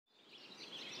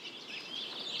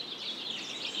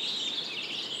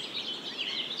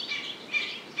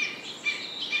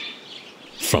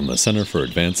From the Center for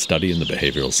Advanced Study in the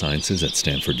Behavioral Sciences at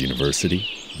Stanford University,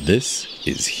 this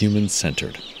is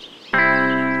Human-Centered.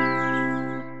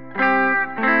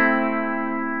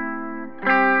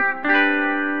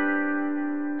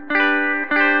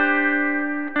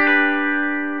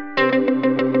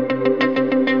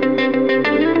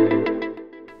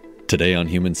 Today on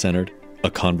Human-Centered, a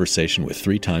conversation with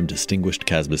three-time distinguished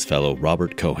CASBS fellow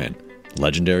Robert Keohane,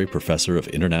 legendary professor of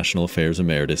international affairs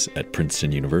emeritus at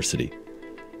Princeton University.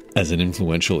 As an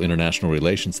influential international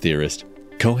relations theorist,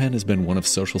 Keohane has been one of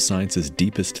social science's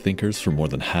deepest thinkers for more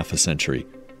than half a century,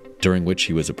 during which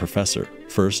he was a professor,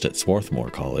 first at Swarthmore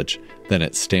College, then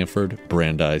at Stanford,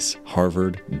 Brandeis,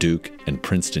 Harvard, Duke, and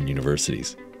Princeton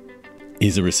universities.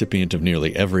 He's a recipient of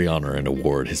nearly every honor and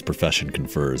award his profession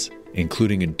confers,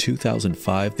 including in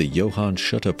 2005 the Johann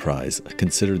Schutte Prize,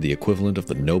 considered the equivalent of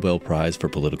the Nobel Prize for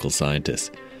political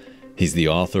scientists. He's the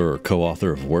author or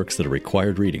co-author of works that are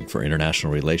required reading for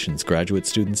international relations graduate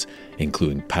students,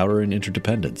 including Power and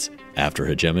Interdependence, After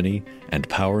Hegemony, and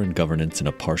Power and Governance in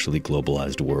a Partially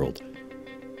Globalized World.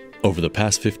 Over the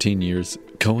past 15 years,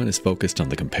 Keohane has focused on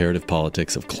the comparative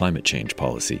politics of climate change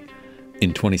policy.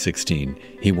 In 2016,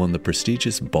 he won the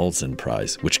prestigious Balzan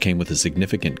Prize, which came with a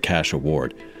significant cash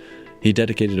award. He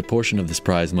dedicated a portion of this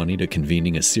prize money to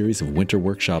convening a series of winter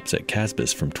workshops at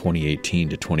CASBS from 2018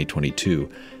 to 2022,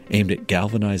 aimed at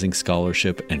galvanizing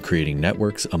scholarship and creating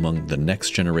networks among the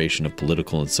next generation of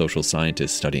political and social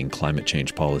scientists studying climate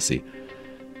change policy.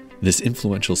 This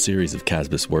influential series of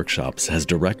CASBS workshops has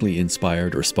directly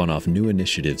inspired or spun off new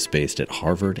initiatives based at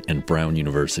Harvard and Brown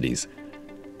universities.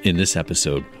 In this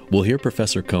episode, we'll hear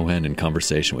Professor Keohane in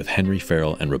conversation with Henry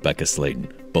Farrell and Rebecca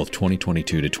Slayton, both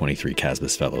 2022 to 23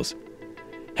 CASBS Fellows.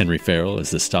 Henry Farrell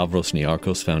is the Stavros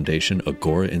Niarchos Foundation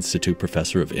Agora Institute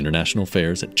Professor of International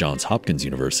Affairs at Johns Hopkins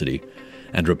University,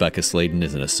 and Rebecca Slayton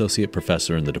is an Associate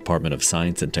Professor in the Department of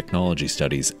Science and Technology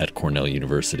Studies at Cornell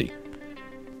University.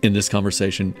 In this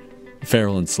conversation,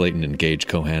 Farrell and Slayton engage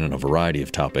Keohane on a variety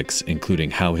of topics, including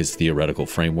how his theoretical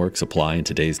frameworks apply in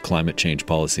today's climate change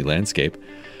policy landscape,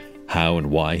 how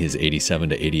and why his 87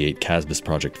 to 88 CASBS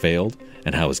project failed,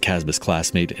 and how his CASBS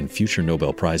classmate and future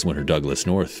Nobel Prize winner Douglas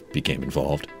North became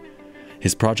involved,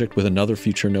 his project with another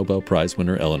future Nobel Prize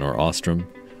winner Elinor Ostrom,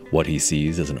 what he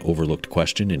sees as an overlooked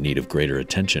question in need of greater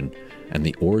attention, and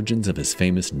the origins of his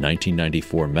famous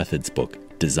 1994 methods book,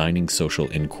 Designing Social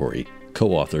Inquiry,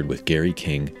 co-authored with Gary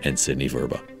King and Sidney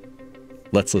Verba.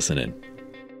 Let's listen in.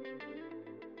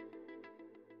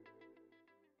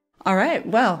 All right.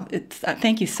 Well,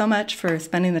 thank you so much for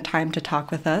spending the time to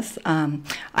talk with us.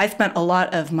 I spent a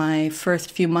lot of my first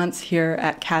few months here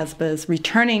at CASBS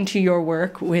returning to your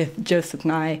work with Joseph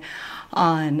Nye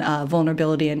on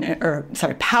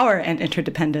power and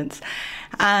interdependence.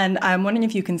 And I'm wondering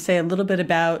if you can say a little bit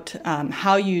about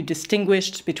how you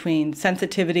distinguished between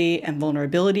sensitivity and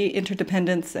vulnerability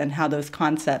interdependence and how those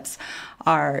concepts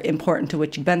are important to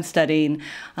what you've been studying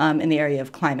in the area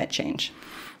of climate change.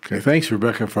 Okay, thanks,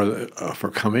 Rebecca, for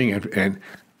coming, and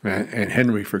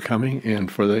Henry for coming,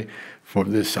 and for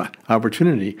this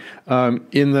opportunity.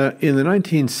 In the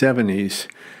 1970s,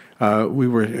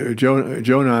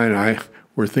 Jonah and I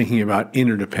were thinking about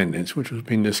interdependence, which was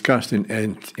being discussed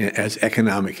as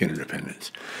economic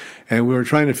interdependence, and we were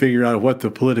trying to figure out what the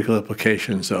political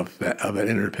implications of that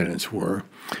interdependence were.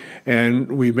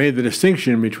 And we made the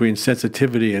distinction between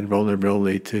sensitivity and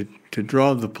vulnerability to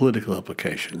draw the political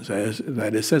implications.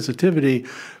 That is, sensitivity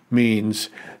means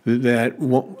that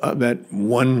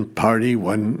one party,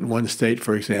 one state,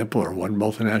 for example, or one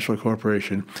multinational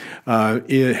corporation,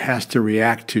 it has to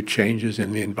react to changes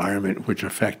in the environment which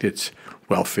affect its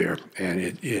welfare and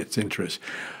its interests.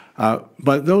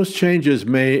 But those changes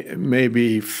may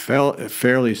be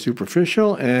fairly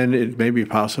superficial, and it may be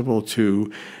possible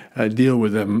to deal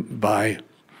with them by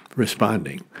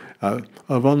responding.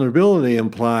 A vulnerability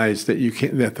implies that you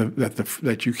can't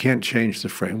that you can't change the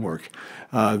framework,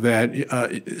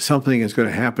 that something is going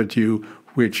to happen to you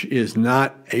which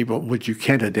you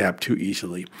can't adapt to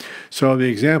easily. So the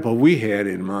example we had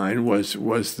in mind was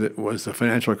the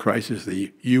financial crisis,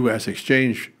 the U.S.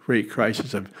 exchange rate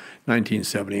crisis of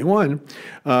 1971,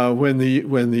 when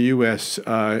the U.S.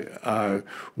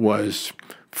 Was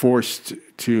forced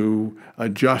to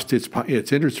adjust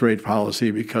its interest rate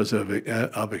policy because of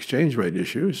exchange rate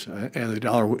issues and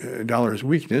the dollar's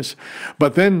weakness.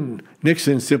 But then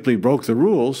Nixon simply broke the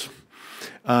rules,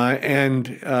 and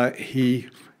he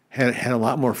had a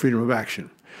lot more freedom of action.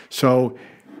 So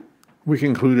we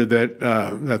concluded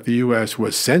that the U.S.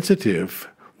 was sensitive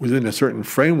within a certain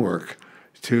framework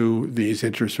to these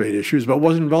interest rate issues, but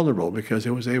wasn't vulnerable because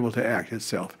it was able to act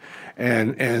itself.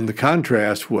 And the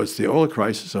contrast was the oil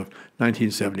crisis of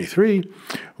 1973,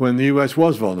 when the U.S.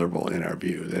 was vulnerable, in our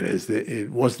view. That is, that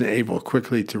it wasn't able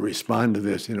quickly to respond to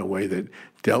this in a way that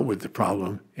dealt with the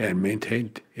problem and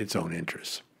maintained its own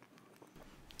interests.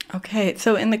 Okay,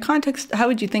 so in the context, how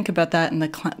would you think about that in the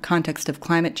context of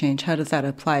climate change? How does that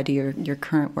apply to your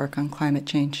current work on climate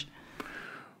change?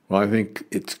 Well, I think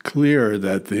it's clear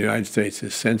that the United States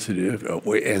is sensitive,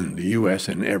 and the U.S.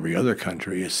 and every other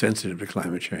country is sensitive to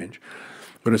climate change.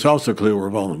 But it's also clear we're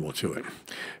vulnerable to it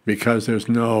because there's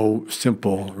no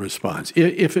simple response.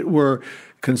 If it were,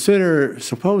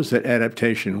 suppose that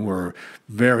adaptation were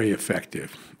very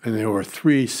effective, and there were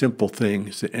 3 simple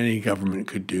things that any government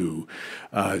could do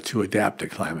to adapt to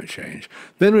climate change,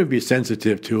 then we'd be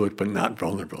sensitive to it but not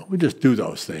vulnerable. We'd just do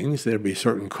those things. There'd be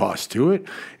certain costs to it.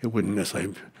 It wouldn't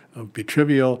necessarily be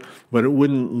trivial, but it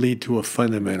wouldn't lead to a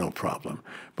fundamental problem.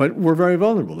 But we're very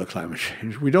vulnerable to climate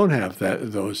change. We don't have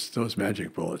those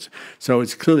magic bullets. So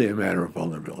it's clearly a matter of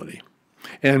vulnerability.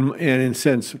 And in a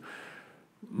sense,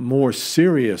 more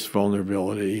serious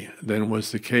vulnerability than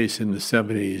was the case in the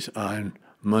 70s on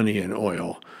money and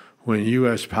oil, when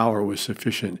U.S. power was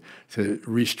sufficient to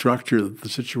restructure the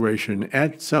situation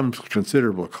at some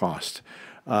considerable cost.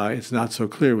 It's not so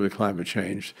clear with climate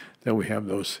change that we have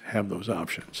those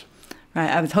options. Right.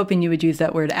 I was hoping you would use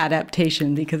that word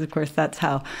adaptation because, of course, that's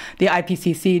how the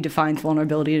IPCC defines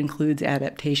vulnerability. It includes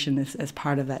adaptation as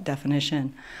part of that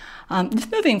definition.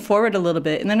 Just moving forward a little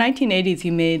bit, in the 1980s,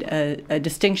 you made a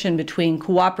distinction between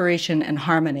cooperation and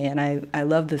harmony. And I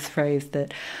love this phrase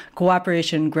that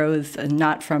cooperation grows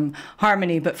not from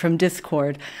harmony, but from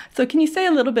discord. So can you say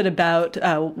a little bit about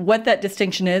what that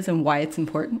distinction is and why it's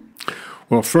important?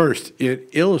 Well, first, it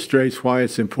illustrates why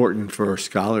it's important for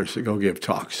scholars to go give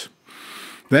talks.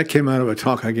 That came out of a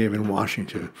talk I gave in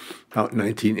Washington about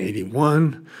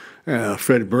 1981.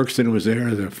 Fred Berkson was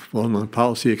there, the well-known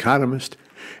policy economist.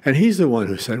 And he's the one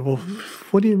who said, well,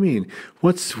 what do you mean?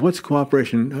 What's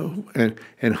cooperation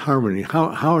and harmony?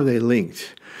 How are they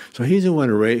linked? So he's the one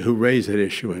who raised that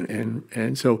issue.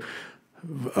 And so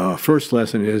first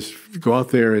lesson is go out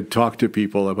there and talk to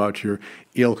people about your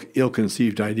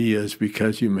ill-conceived ideas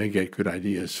because you may get good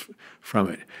ideas from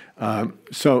it.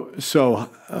 So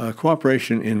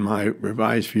cooperation, in my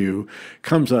revised view,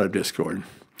 comes out of discord.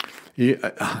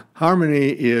 Harmony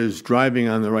is driving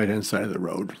on the right-hand side of the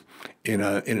road in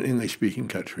an English-speaking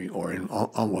country, or in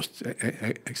almost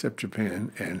except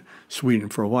Japan and Sweden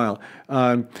for a while.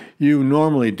 You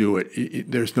normally do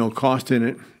it. There's no cost in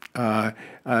it.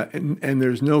 And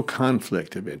there's no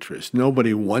conflict of interest.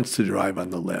 Nobody wants to drive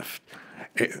on the left.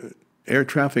 Air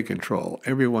traffic control,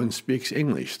 everyone speaks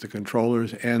English, the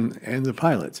controllers and the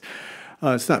pilots.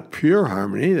 It's not pure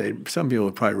harmony. Some people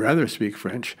would probably rather speak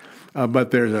French, but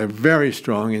there's a very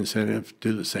strong incentive to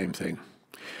do the same thing.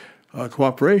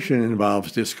 Cooperation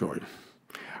involves discord.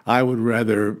 I would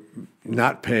rather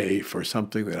not pay for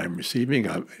something that I'm receiving,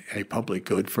 a public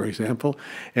good, for example,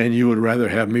 and you would rather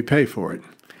have me pay for it.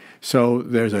 So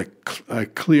there's a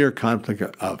clear conflict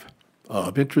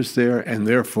of interest there, and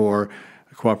therefore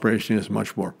cooperation is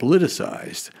much more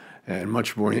politicized and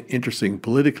much more interesting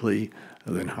politically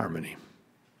than harmony.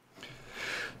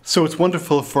 So it's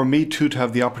wonderful for me too to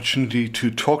have the opportunity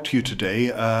to talk to you today.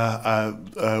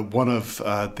 One of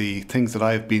the things that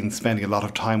I've been spending a lot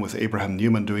of time with Abraham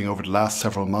Newman doing over the last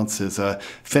several months is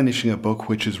finishing a book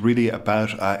which is really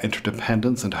about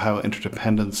interdependence and how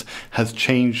interdependence has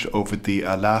changed over the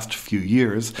last few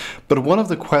years. But one of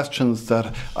the questions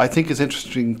that I think is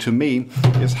interesting to me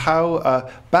is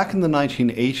how back in the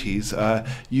 1980s,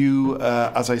 you,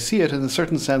 as I see it in a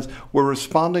certain sense, were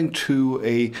responding to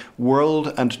a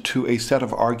world and to a set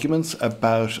of arguments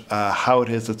about how it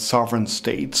is that sovereign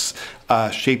states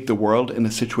shape the world in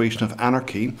a situation of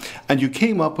anarchy. And you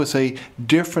came up with a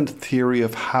different theory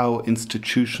of how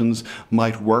institutions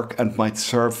might work and might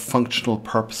serve functional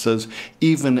purposes,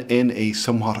 even in a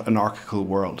somewhat anarchical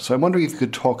world. So I'm wondering if you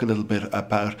could talk a little bit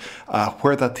about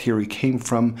where that theory came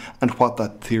from and what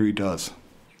that theory does.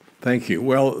 Thank you.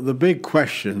 Well, the big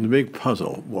question, the big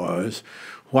puzzle was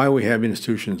why we have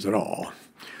institutions at all.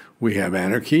 We have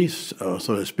anarchy, so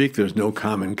to speak. There's no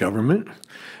common government.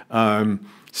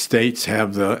 States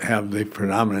have the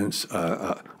predominance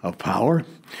of power.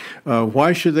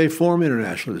 Why should they form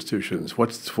international institutions?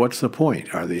 What's the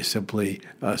point? Are they simply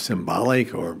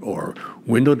symbolic or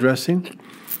window dressing?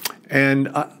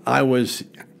 And I was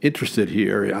interested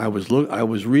here. I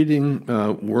was reading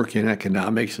work in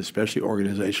economics, especially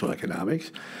organizational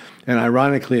economics. And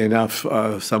ironically enough,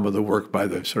 some of the work by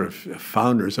the sort of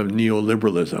founders of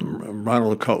neoliberalism,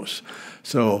 Ronald Coase,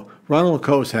 So Ronald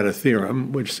Coase had a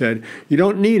theorem which said you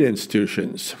don't need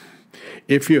institutions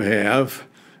if you have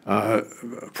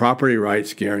property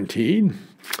rights guaranteed,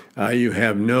 you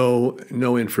have no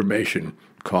information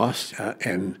costs,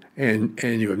 and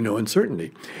you have no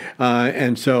uncertainty.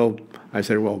 And so I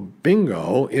said, well,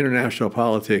 bingo, international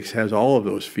politics has all of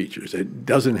those features. It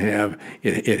doesn't have,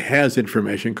 it has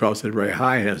information costs that are very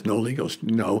high, it has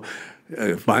no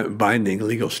binding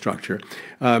legal structure.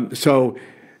 So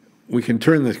we can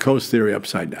turn the Coase theory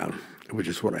upside down, which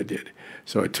is what I did.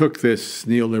 So I took this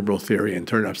neoliberal theory and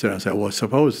turned it upside down and said, well,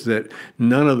 suppose that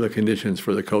none of the conditions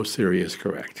for the Coase theory is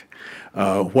correct.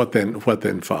 What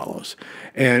then follows?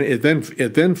 And it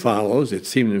then follows, it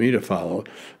seemed to me to follow,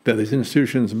 that these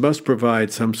institutions must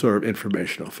provide some sort of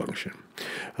informational function.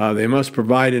 They must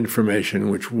provide information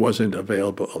which wasn't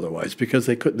available otherwise, because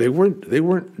they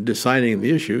weren't deciding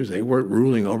the issues, they weren't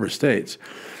ruling over states.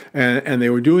 And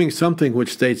they were doing something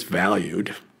which states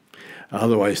valued.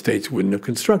 Otherwise, states wouldn't have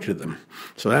constructed them.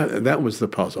 So that was the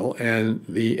puzzle, and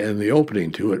the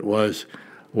opening to it was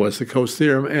the Coase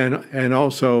theorem, and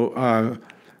also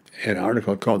an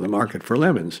article called "The Market for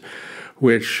Lemons,"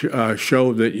 which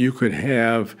showed that you could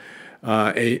have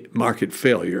a market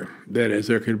failure. That is,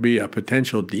 there could be a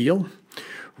potential deal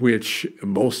which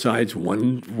both sides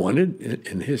wanted,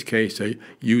 in his case, a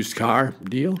used car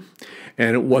deal,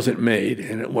 and it wasn't made.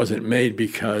 And it wasn't made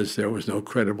because there was no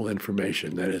credible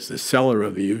information. That is, the seller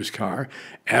of the used car,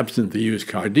 absent the used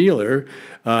car dealer,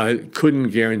 couldn't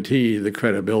guarantee the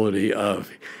credibility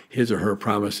of his or her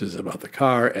promises about the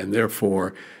car, and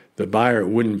therefore the buyer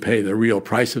wouldn't pay the real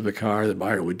price of the car. The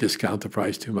buyer would discount the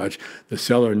price too much. The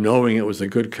seller, knowing it was a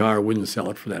good car, wouldn't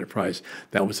sell it for that price.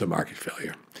 That was a market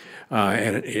failure.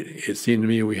 And it seemed to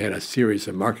me we had a series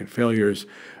of market failures,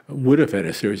 would have had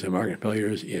a series of market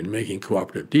failures in making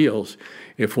cooperative deals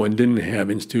if one didn't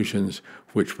have institutions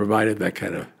which provided that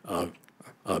kind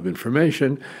of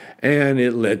information. And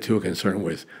it led to a concern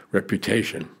with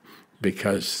reputation,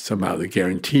 because somehow the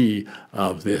guarantee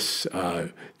of this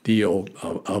deal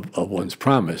of one's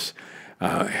promise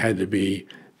had to be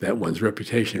that one's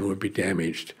reputation would be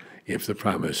damaged if the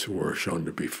promise were shown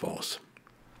to be false.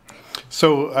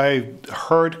 So I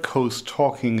heard Coase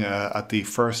talking at the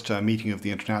first meeting of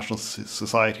the International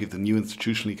Society of the New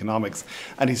Institutional Economics,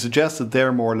 and he suggested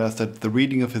there more or less that the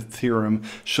reading of his theorem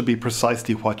should be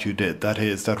precisely what you did. That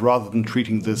is, that rather than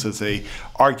treating this as an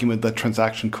argument that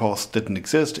transaction costs didn't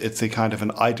exist, it's a kind of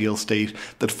an ideal state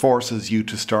that forces you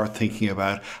to start thinking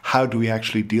about how do we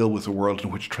actually deal with a world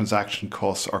in which transaction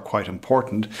costs are quite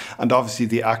important. And obviously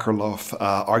the Akerlof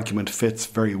argument fits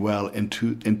very well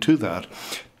into that.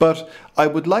 But I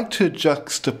would like to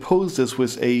juxtapose this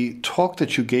with a talk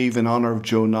that you gave in honor of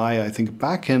Joe Nye, I think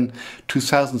back in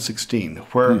 2016,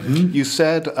 where you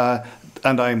said,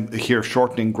 and I'm here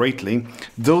shortening greatly,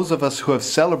 those of us who have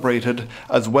celebrated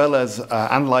as well as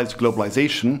analysed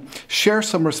globalization share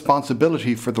some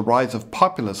responsibility for the rise of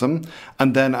populism.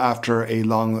 And then after a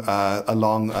long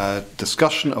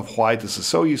discussion of why this is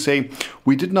so, you say,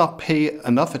 we did not pay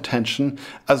enough attention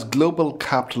as global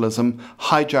capitalism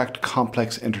hijacked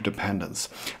complex interdependence.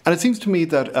 And it seems to me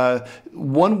that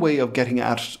one way of getting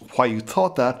at why you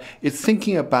thought that is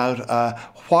thinking about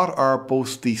what are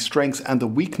both the strengths and the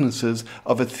weaknesses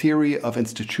of a theory of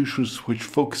institutions which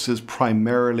focuses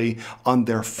primarily on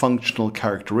their functional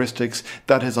characteristics,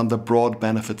 that is, on the broad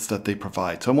benefits that they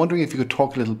provide. So I'm wondering if you could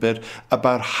talk a little bit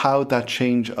about how that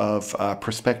change of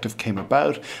perspective came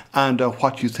about and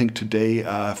what you think today,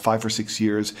 5 or 6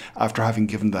 years after having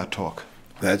given that talk.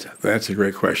 That's a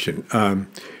great question.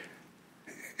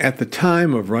 At the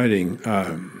time of writing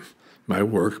my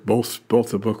work, both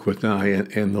the book with Nye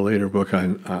and the later book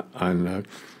on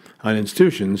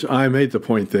institutions, I made the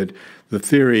point that the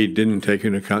theory didn't take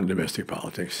into account domestic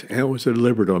politics, and it was a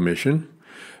deliberate omission.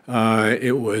 I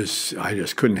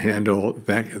just couldn't handle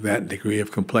that degree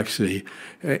of complexity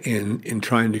in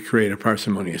trying to create a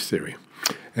parsimonious theory,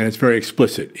 and it's very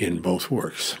explicit in both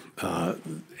works.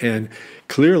 And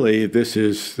clearly, this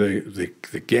is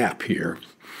the gap here,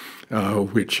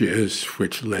 which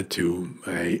led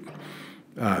to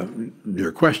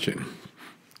your question,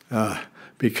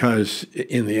 because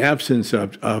in the absence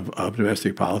of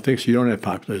domestic politics, you don't have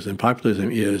populism.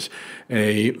 Populism is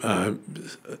a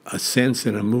sense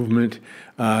and a movement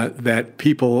that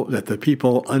the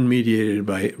people unmediated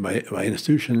by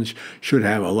institutions should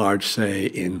have a large say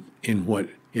in what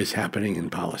is happening in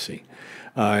policy,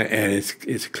 and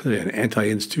it's clearly an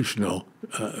anti-institutional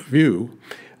view.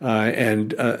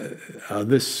 And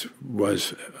this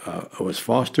was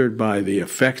fostered by the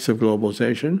effects of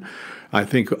globalization. I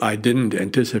think I didn't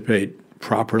anticipate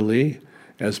properly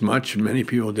as much. Many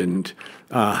people didn't.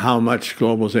 How much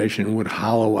globalization would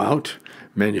hollow out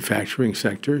manufacturing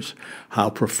sectors, how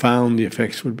profound the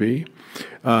effects would be.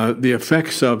 The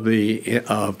effects of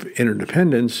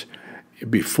interdependence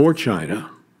before China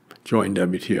joined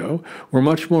WTO were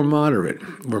much more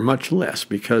moderate, were much less,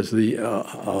 because the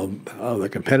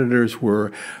competitors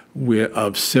were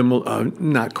of similar,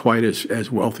 not quite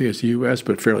as wealthy as the U.S.,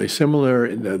 but fairly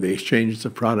similar. The exchanges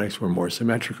of products were more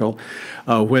symmetrical.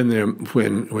 When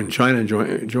China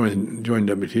joined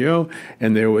WTO,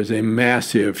 and there was a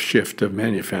massive shift of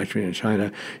manufacturing in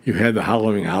China, you had the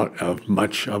hollowing out of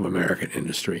much of American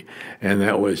industry, and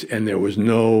there was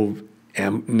no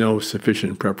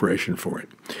sufficient preparation for it.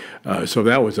 So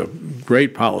that was a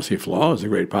great policy flaw. It was a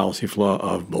great policy flaw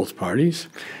of both parties.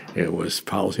 It was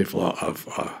policy flaw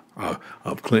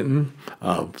of Clinton,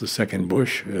 of the second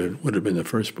Bush, it would have been the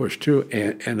first Bush too,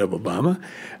 and of Obama.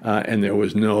 And there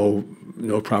was no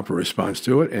proper response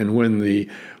to it. And when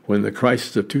the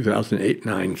crisis of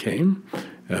 2008-9 came,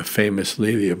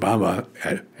 famously the Obama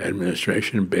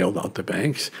administration bailed out the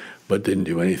banks, but didn't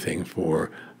do anything for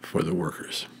the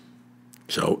workers.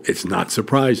 So it's not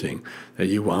surprising that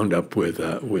you wound up with,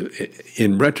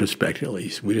 in retrospect at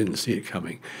least, we didn't see it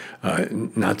coming.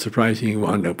 Not surprising you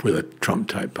wound up with a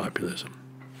Trump-type populism.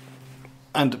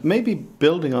 And maybe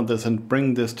building on this and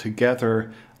bring this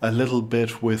together a little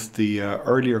bit with the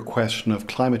earlier question of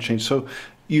climate change. So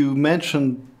you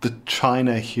mentioned the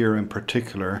China here in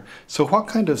particular. So what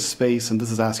kind of space, and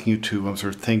this is asking you to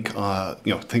sort of think on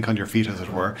your feet, as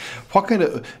it were.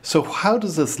 So how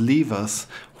does this leave us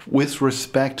with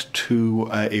respect to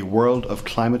a world of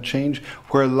climate change,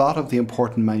 where a lot of the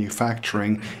important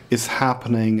manufacturing is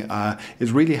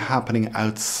really happening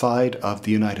outside of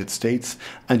the United States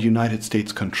and United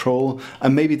States control?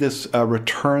 And maybe this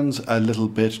returns a little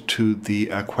bit to the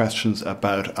questions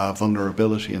about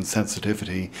vulnerability and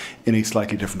sensitivity in a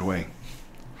slightly different way.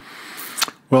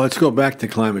 Well, let's go back to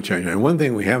climate change. And one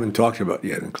thing we haven't talked about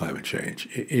yet in climate change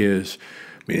is,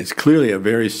 it's clearly a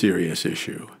very serious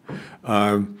issue.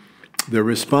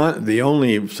 The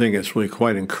only thing that's really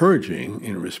quite encouraging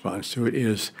in response to it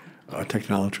is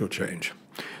technological change.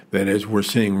 That is, we're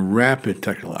seeing rapid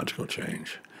technological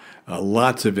change,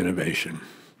 lots of innovation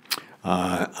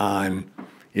on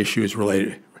issues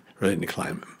related to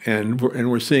climate, and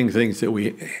we're seeing things that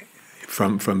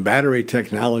from battery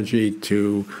technology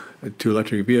to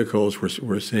electric vehicles,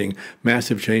 we're seeing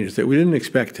massive changes that we didn't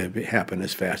expect to happen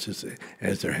as fast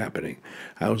as they're happening.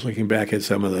 I was looking back at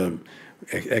some of the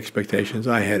expectations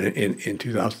I had in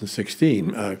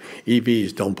 2016.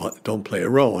 EVs don't play a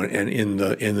role, and in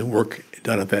the work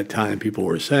done at that time, people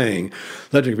were saying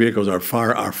electric vehicles are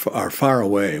far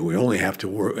away. We only have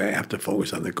to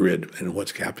focus on the grid and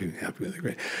what's happening with the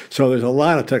grid. So there's a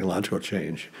lot of technological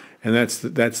change. And that's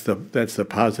the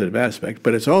positive aspect.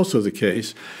 But it's also the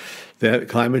case that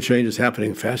climate change is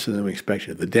happening faster than we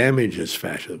expected. The damage is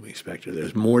faster than we expected.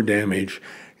 There's more damage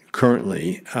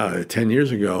currently. 10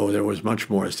 years ago, there was much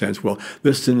more a sense, well,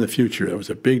 this is in the future. There was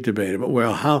a big debate about,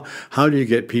 well, how do you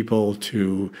get people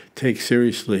to take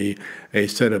seriously a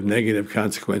set of negative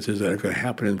consequences that are going to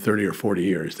happen in 30 or 40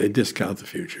 years? They discount the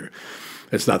future.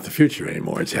 It's not the future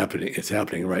anymore. It's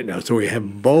happening right now. So we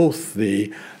have both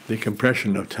the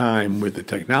compression of time with the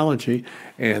technology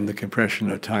and the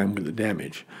compression of time with the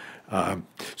damage.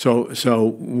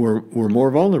 So we're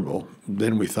more vulnerable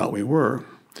than we thought we were,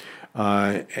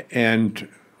 and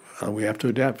we have to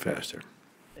adapt faster.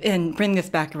 And bring this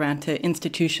back around to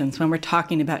institutions. When we're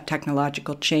talking about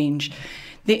technological change,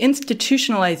 the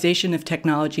institutionalization of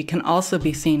technology can also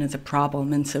be seen as a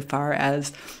problem insofar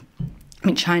as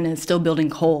China is still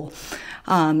building coal.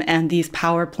 And these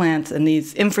power plants and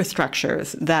these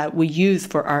infrastructures that we use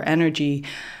for our energy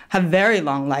have very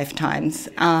long lifetimes.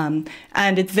 And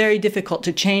it's very difficult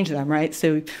to change them, right?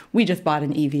 So we just bought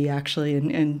an EV, actually,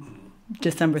 in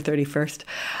December 31st.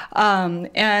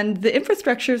 And the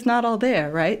infrastructure is not all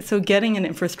there, right? So getting an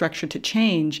infrastructure to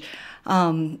change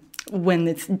when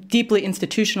it's deeply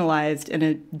institutionalized in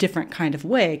a different kind of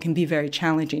way can be very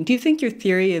challenging. Do you think your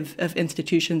theory of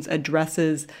institutions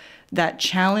addresses that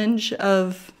challenge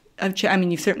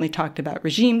you've certainly talked about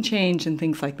regime change and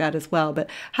things like that as well, but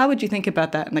how would you think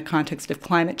about that in the context of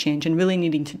climate change and really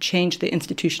needing to change the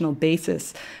institutional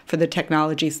basis for the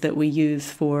technologies that we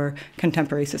use for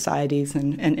contemporary societies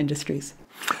and industries?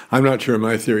 I'm not sure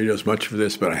my theory does much for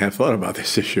this, but I have thought about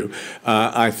this issue.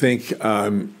 I think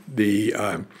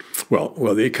the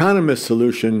economist's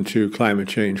solution to climate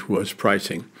change was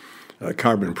pricing,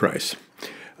 carbon price.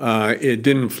 It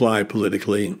didn't fly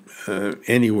politically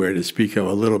anywhere to speak of,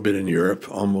 a little bit in Europe,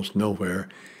 almost nowhere.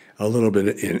 a little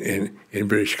bit in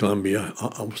British Columbia,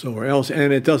 somewhere else,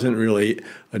 and it doesn't really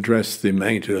address the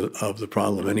magnitude of the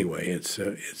problem anyway. It's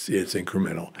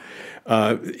incremental.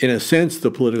 In a sense, the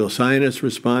political scientist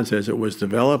response as it was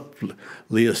developed,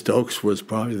 Leah Stokes was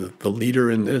probably the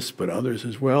leader in this, but others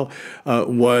as well,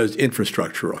 was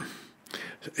infrastructural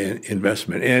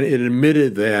investment. And it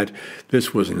admitted that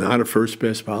this was not a first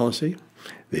best policy.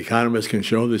 The economists can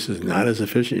show this is not as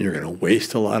efficient. You're going to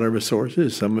waste a lot of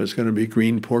resources. Some of it's going to be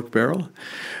green pork barrel.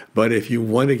 But if you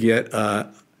want to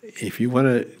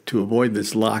to avoid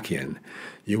this lock-in,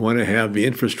 you want to have the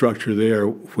infrastructure there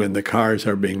when the cars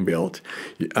are being built.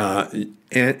 And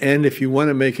if you want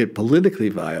to make it politically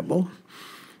viable,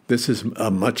 this is a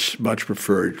much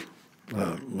preferred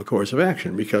course of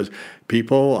action, because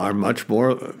voters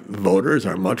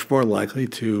are much more likely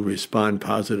to respond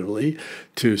positively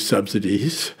to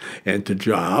subsidies and to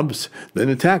jobs than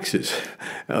to taxes,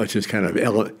 which is kind of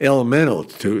elemental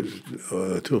to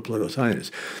a political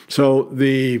scientist. So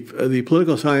the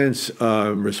political science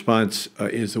response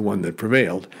is the one that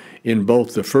prevailed in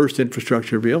both the first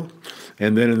infrastructure bill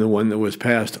and then in the one that was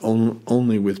passed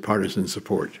only with partisan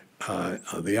support.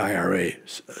 The IRA,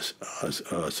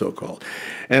 so-called.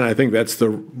 And I think that's the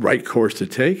right course to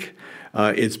take.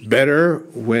 It's better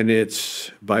when it's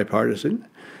bipartisan,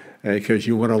 because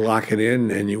you want to lock it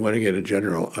in and you want to get a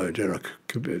general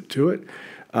commitment to it.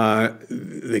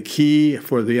 The key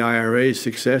for the IRA's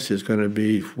success is going to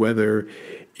be whether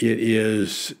it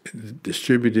is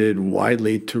distributed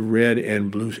widely to red and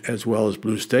blue, as well as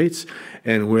blue states,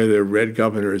 and whether red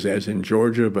governors, as in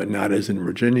Georgia but not as in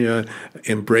Virginia,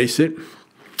 embrace it,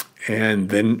 and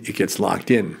then it gets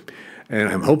locked in. And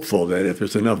I'm hopeful that if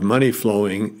there's enough money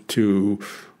flowing to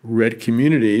red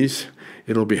communities,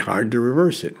 it'll be hard to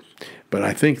reverse it. But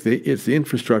I think it's the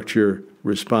infrastructure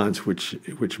response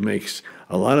which makes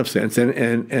a lot of sense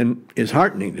and is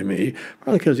heartening to me,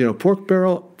 probably because pork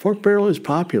barrel is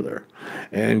popular,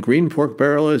 and green pork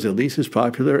barrel is at least as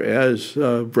popular as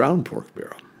brown pork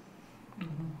barrel.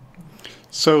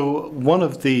 So one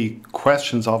of the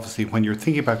questions, obviously, when you're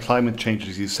thinking about climate change,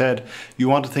 as you said, you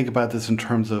want to think about this in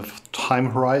terms of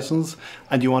time horizons,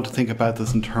 and you want to think about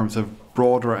this in terms of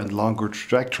broader and longer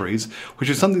trajectories, which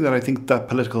is something that I think that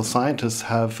political scientists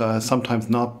have sometimes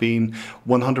not been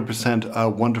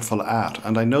 100% wonderful at.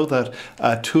 And I know that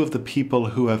two of the people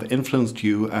who have influenced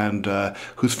you and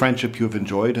whose friendship you have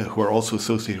enjoyed, who are also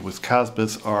associated with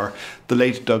CASBS, are the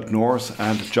late Doug Norris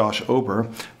and Josh Ober,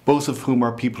 both of whom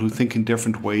are people who think in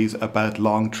different ways about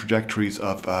long trajectories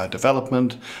of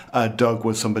development. Doug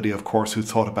was somebody, of course, who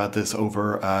thought about this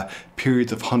over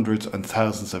periods of hundreds and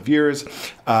thousands of years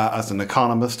as an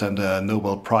economist and a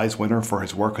Nobel Prize winner for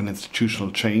his work on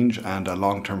institutional change and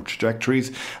long-term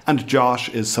trajectories. And Josh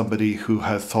is somebody who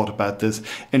has thought about this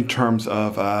in terms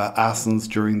of Athens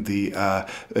during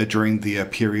the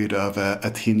period of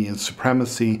Athenian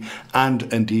supremacy and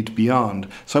indeed beyond.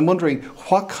 So I'm wondering,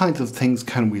 what kinds of things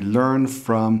can we learn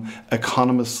from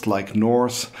economists like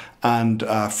Norris and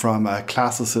from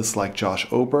classicists like Josh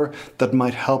Ober that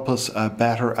might help us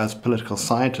better as political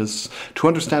scientists to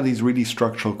understand these really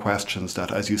structural questions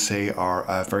that, as you say,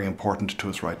 are very important to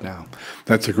us right now?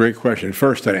 That's a great question.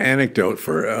 First, an anecdote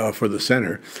for the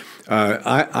center.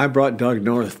 I brought Doug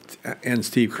North and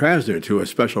Steve Krasner to a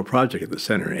special project at the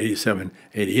center in 87,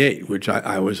 88, which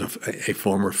I was a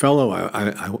former fellow.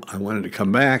 I wanted to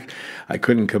come back. I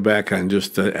couldn't come back on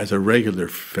just as a regular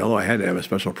fellow. I had to have a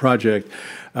special project.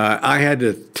 I had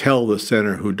to tell the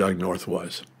center who Doug North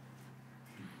was.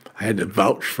 I had to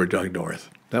vouch for Doug North.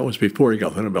 That was before he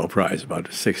got the Nobel Prize,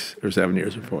 about 6 or 7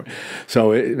 years before.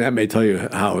 So that may tell you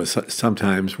how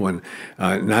sometimes when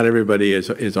not everybody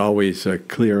is always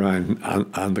clear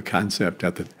on the concept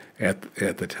at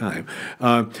the time.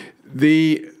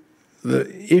 The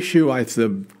issue,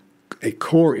 a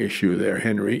core issue there,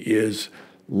 Henry, is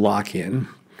lock-in,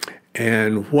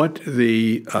 and what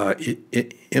the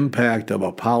impact of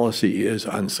a policy is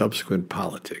on subsequent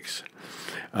politics.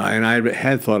 And I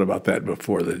had thought about that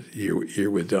before the year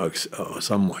with Doug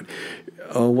somewhat.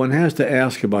 One has to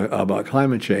ask about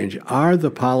climate change. Are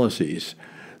the policies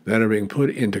that are being put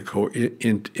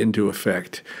into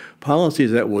effect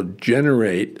policies that will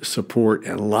generate support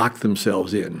and lock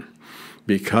themselves in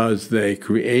because they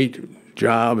create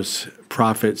jobs,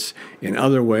 profits, in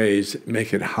other ways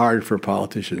make it hard for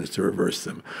politicians to reverse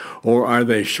them? Or are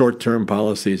they short-term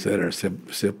policies that are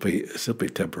simply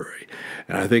temporary?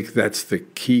 And I think that's the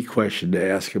key question to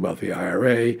ask about the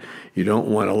IRA. You don't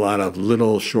want a lot of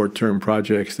little short-term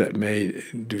projects that may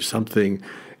do something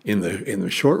in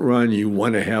the short run. You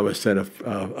want to have a set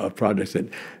of projects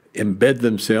embed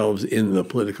themselves in the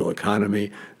political economy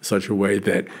in such a way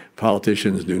that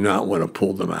politicians do not want to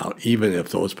pull them out, even if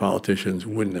those politicians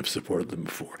wouldn't have supported them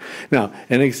before. Now,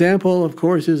 an example, of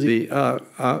course, is the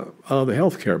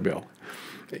health care bill.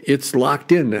 It's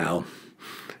locked in now.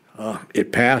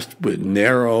 It passed with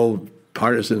narrow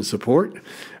partisan support.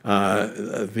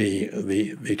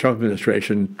 The Trump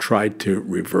administration tried to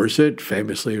reverse it,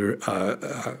 famously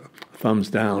thumbs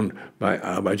down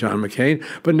by John McCain.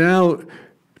 But now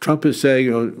Trump is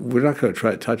saying, we're not going to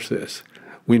try to touch this.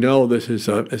 We know this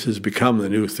has become the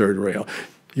new third rail.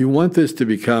 You want this to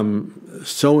become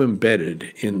so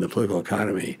embedded in the political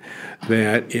economy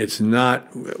that it's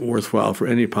not worthwhile for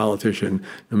any politician,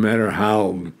 no matter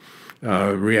how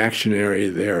reactionary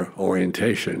their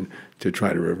orientation, to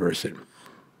try to reverse it.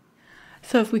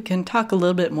 So if we can talk a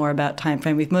little bit more about time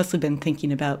frame, we've mostly been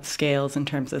thinking about scales in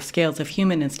terms of scales of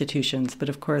human institutions, but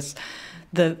of course,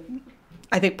 I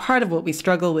think part of what we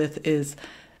struggle with is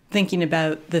thinking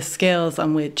about the scales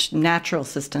on which natural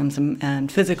systems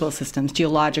and physical systems,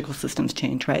 geological systems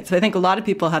change, right? So I think a lot of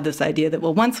people have this idea that,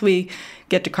 well, once we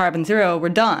get to carbon zero, we're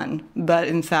done. But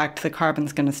in fact, the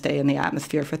carbon's going to stay in the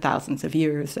atmosphere for thousands of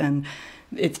years, and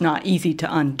it's not easy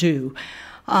to undo.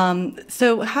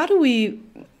 So how do we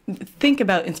think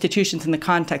about institutions in the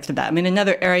context of that? I mean,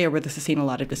 another area where this has seen a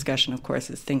lot of discussion, of course,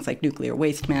 is things like nuclear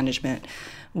waste management,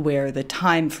 where the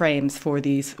time frames for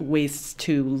these wastes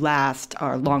to last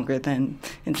are longer than,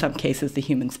 in some cases, the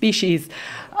human species.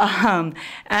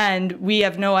 And we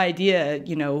have no idea,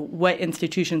 what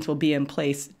institutions will be in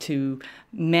place to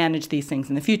manage these things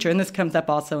in the future. And this comes up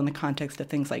also in the context of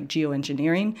things like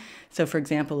geoengineering. So, for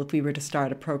example, if we were to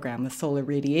start a program with solar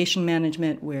radiation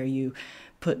management, where you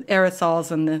put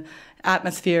aerosols in the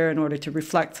atmosphere in order to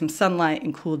reflect some sunlight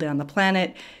and cool down the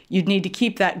planet, you'd need to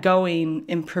keep that going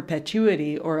in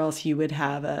perpetuity, or else you would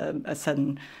have a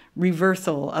sudden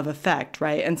reversal of effect,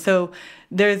 right? And so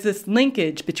there's this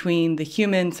linkage between the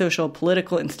human, social,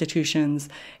 political institutions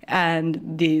and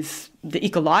the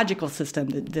ecological system,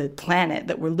 the planet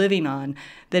that we're living on,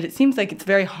 that it seems like it's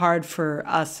very hard for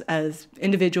us as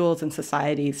individuals and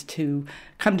societies to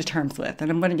come to terms with.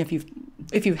 And I'm wondering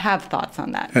if you have thoughts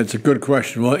on that. That's a good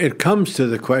question. Well, it comes to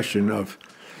the question of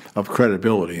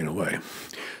credibility in a way,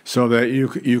 so that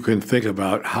you can think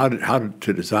about how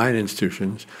to design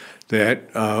institutions that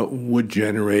would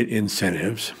generate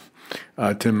incentives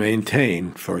to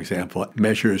maintain, for example,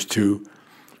 measures to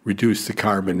reduce the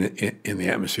carbon in the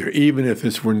atmosphere, even if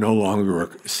this were no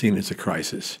longer seen as a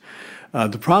crisis.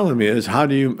 The problem is, how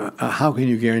can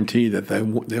you guarantee that they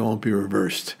won't be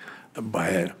reversed by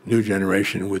a new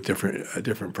generation with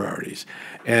different priorities?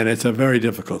 And it's a very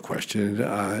difficult question.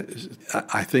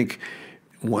 I think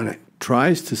one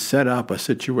tries to set up a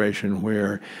situation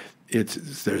where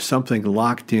there's something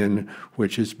locked in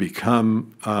which has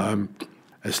become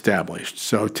established.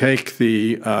 So take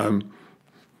the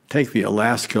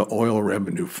Alaska Oil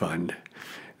Revenue Fund.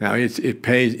 Now it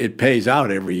pays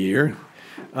out every year.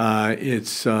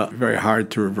 It's very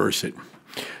hard to reverse it.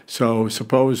 So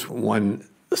suppose one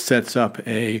sets up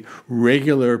a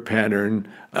regular pattern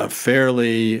of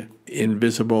fairly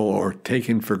invisible or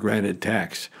taken for granted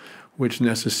tax, which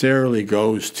necessarily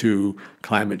goes to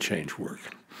climate change work.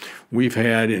 We've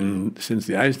had, since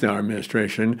the Eisenhower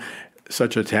administration,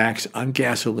 such a tax on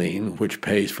gasoline, which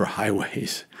pays for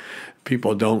highways.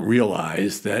 People don't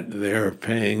realize that they're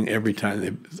paying every time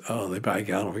they buy a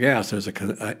gallon of gas. There's a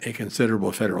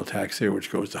considerable federal tax there,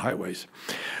 which goes to highways.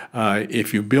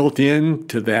 If you built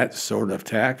into that sort of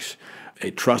tax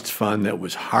a trust fund that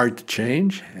was hard to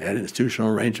change, had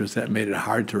institutional arrangements that made it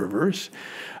hard to reverse,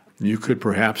 you could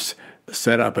perhaps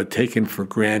set up a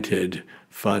taken-for-granted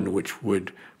fund which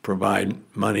would provide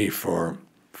money for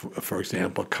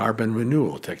example, carbon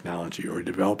renewal technology or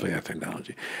developing that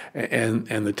technology. And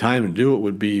the time to do it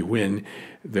would be when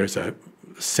there's a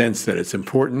sense that it's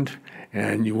important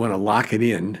and you want to lock it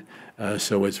in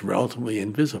so it's relatively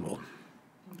invisible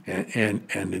and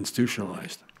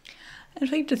institutionalized.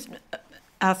 If I could just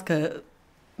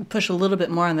push a little bit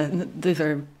more on these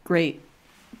are great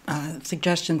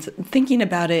suggestions, thinking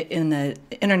about it in the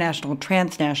international,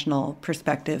 transnational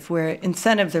perspective, where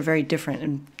incentives are very different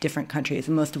in different countries.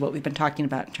 And most of what we've been talking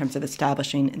about in terms of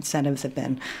establishing incentives have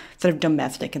been sort of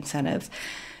domestic incentives.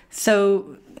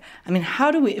 So, I mean,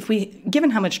 given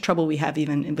how much trouble we have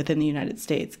even within the United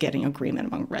States getting agreement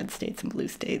among red states and blue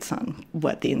states on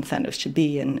what the incentives should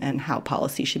be and how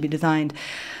policy should be designed,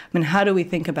 I mean, how do we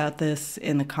think about this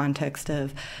in the context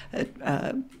of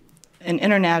an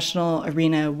international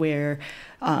arena where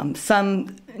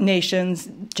some nations,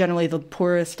 generally the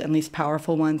poorest and least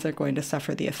powerful ones, are going to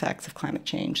suffer the effects of climate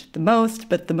change the most,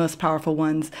 but the most powerful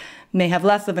ones may have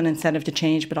less of an incentive to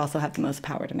change, but also have the most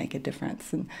power to make a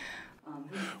difference.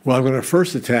 Well, I'm going to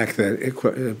first attack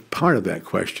that part of that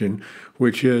question,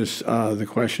 which is the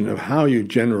question of how you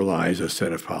generalize a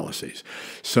set of policies.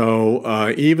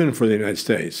 So even for the United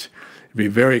States, it'd be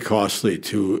very costly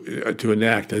to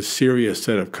enact a serious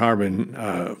set of carbon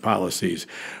policies,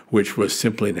 which was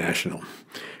simply national,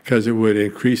 because it would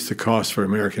increase the cost for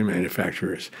American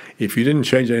manufacturers. If you didn't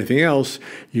change anything else,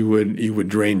 you would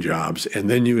drain jobs, and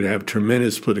then you would have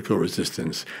tremendous political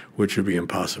resistance, which would be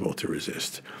impossible to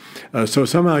resist. So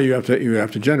somehow you have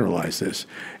to generalize this.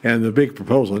 And the big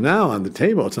proposal now on the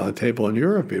table, it's on the table in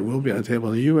Europe, it will be on the table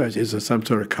in the U.S., is some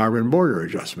sort of carbon border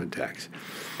adjustment tax.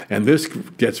 And this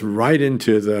gets right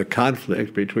into the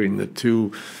conflict between the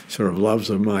two sort of loves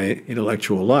of my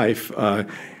intellectual life,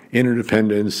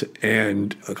 interdependence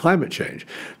and climate change.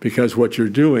 Because what you're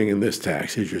doing in this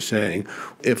tax is you're saying,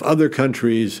 if other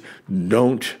countries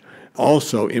don't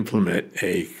also implement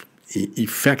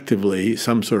effectively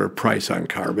some sort of price on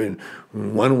carbon,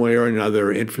 one way or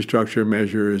another, infrastructure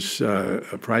measures,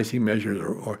 pricing measures,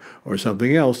 or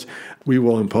something else, we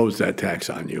will impose that tax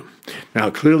on you. Now,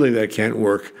 clearly that can't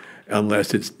work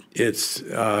unless it's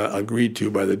agreed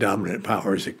to by the dominant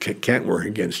powers. It can't work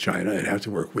against China. It has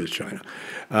to work with China.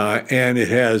 And it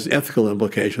has ethical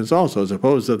implications also.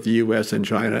 Suppose that the U.S. and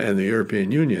China and the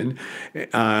European Union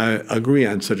agree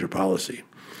on such a policy.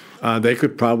 They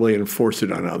could probably enforce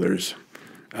it on others.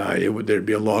 There'd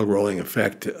be a log-rolling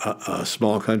effect.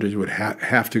 Small countries would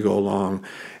have to go along,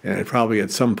 and probably at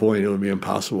some point it would be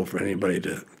impossible for anybody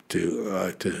to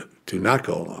not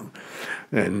go along.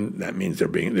 And that means they're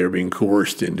being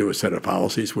coerced into a set of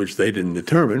policies which they didn't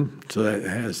determine. So that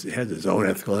has its own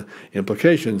ethical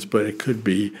implications, but it could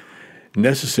be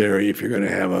necessary if you're going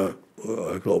to have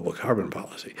a global carbon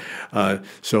policy.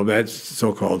 So that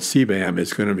so-called CBAM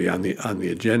is going to be on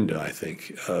the agenda, I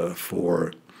think,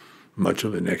 for much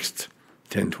of the next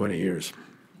 10, 20 years.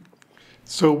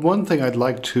 So one thing I'd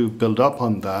like to build up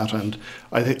on that, and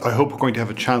I hope we're going to have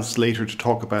a chance later to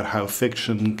talk about how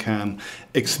fiction can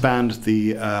expand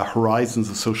the horizons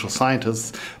of social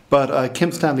scientists. But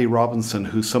Kim Stanley Robinson,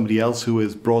 who's somebody else who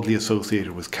is broadly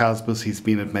associated with CASBS, he's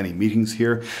been at many meetings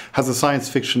here, has a science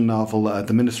fiction novel,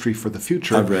 The Ministry for the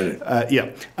Future. I've read it. Yeah.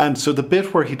 And so the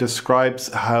bit where he describes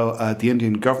how the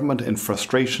Indian government, in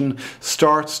frustration,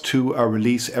 starts to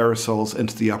release aerosols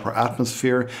into the upper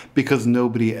atmosphere because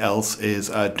nobody else is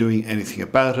doing anything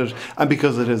about it, and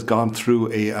because it has gone through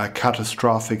a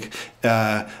catastrophic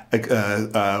wet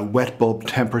bulb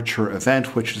temperature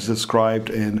event, which is described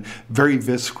in very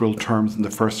visceral terms in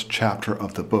the first chapter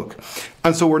of the book.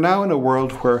 And so we're now in a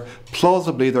world where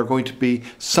plausibly there are going to be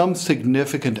some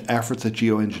significant efforts at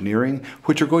geoengineering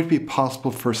which are going to be possible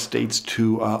for states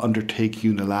to undertake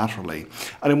unilaterally.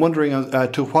 And I'm wondering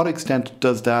to what extent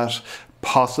does that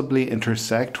possibly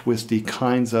intersect with the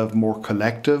kinds of more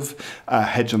collective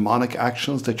hegemonic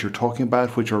actions that you're talking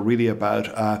about, which are really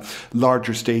about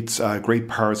larger states, great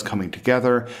powers coming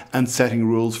together and setting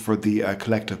rules for the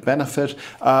collective benefit.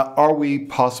 Are we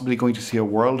possibly going to see a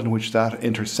world in which that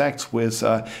intersects with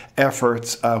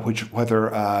efforts which,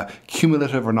 whether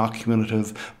cumulative or not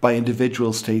cumulative, by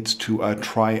individual states to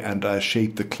try and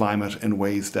shape the climate in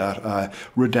ways that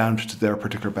redound to their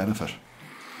particular benefit?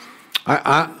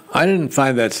 I didn't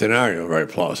find that scenario very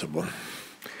plausible.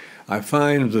 I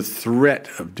find the threat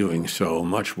of doing so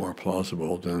much more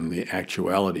plausible than the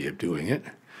actuality of doing it.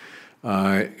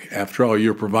 After all,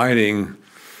 you're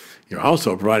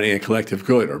also providing a collective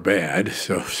good or bad.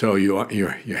 So you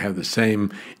have the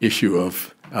same issue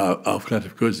of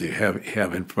collective goods that you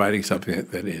have in providing something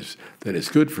that is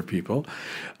good for people.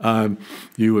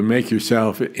 You would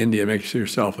India makes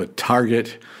yourself a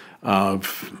target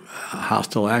of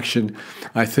hostile action.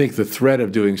 I think the threat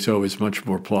of doing so is much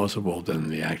more plausible than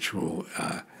the actual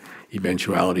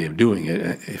eventuality of doing it.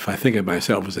 If I think of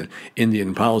myself as an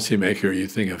Indian policymaker, you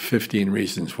think of 15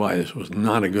 reasons why this was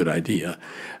not a good idea,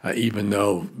 even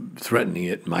though threatening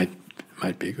it might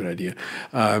be a good idea.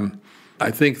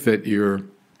 I think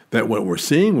that what we're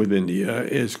seeing with India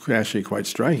is actually quite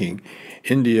striking.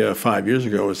 India 5 years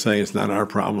ago was saying it's not our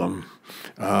problem.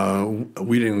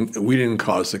 We didn't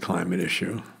cause the climate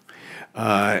issue.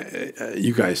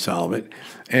 You guys solve it,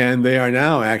 and they are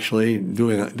now actually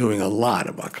doing a lot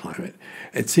about climate.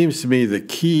 It seems to me the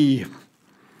key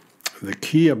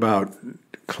about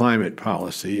climate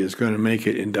policy is going to make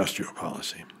it industrial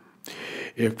policy.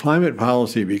 If climate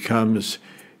policy becomes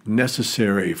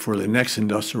necessary for the next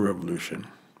industrial revolution,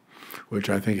 which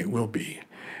I think it will be,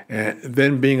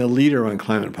 then being a leader on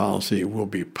climate policy will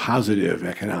be positive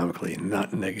economically,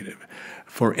 not negative.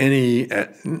 For any,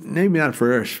 maybe not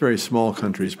for very small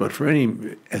countries, but for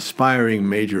any aspiring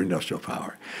major industrial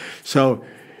power. So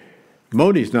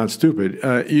Modi's not stupid.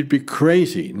 You'd be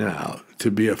crazy now to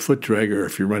be a foot dragger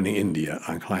if you're running India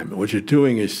on climate. What you're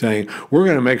doing is saying, we're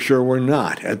going to make sure we're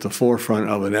not at the forefront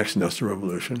of the next industrial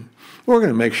revolution. We're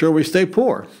going to make sure we stay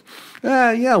poor.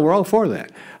 Yeah, we're all for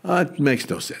that. It makes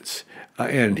no sense.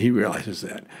 And he realizes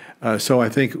that. So I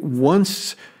think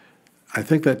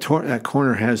that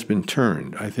corner has been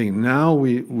turned. I think now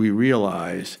we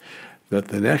realize that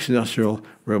the next industrial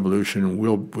revolution,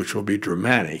 which will be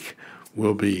dramatic,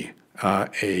 will be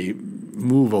a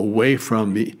move away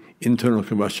from the internal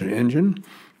combustion engine,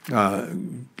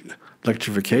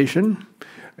 electrification,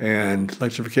 and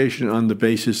electrification on the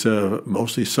basis of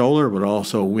mostly solar, but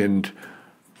also wind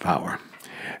power.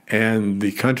 And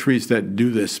the countries that do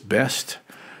this best,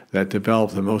 that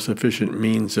develop the most efficient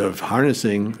means of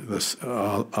harnessing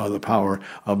the power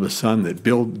of the sun, that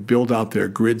build out their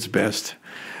grids best,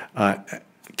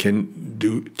 can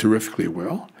do terrifically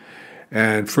well.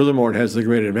 And furthermore, it has the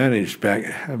great advantage, back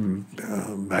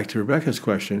to Rebecca's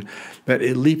question, that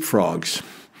it leapfrogs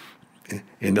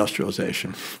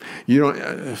industrialization.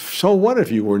 So what if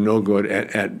you were no good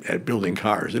at building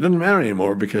cars? It doesn't matter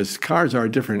anymore because cars are a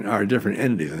different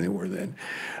entity than they were then.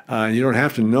 You don't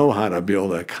have to know how to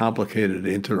build a complicated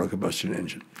internal combustion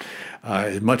engine.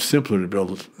 It's much simpler to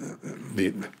build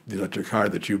the electric car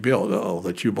that you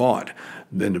bought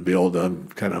than to build a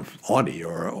kind of Audi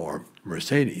or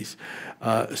Mercedes.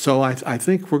 So I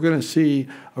think we're going to see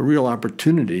a real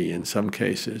opportunity in some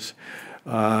cases.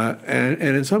 And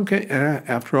in some cases,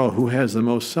 after all, who has the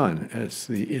most sun? It's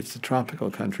the tropical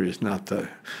countries, not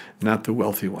the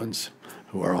wealthy ones,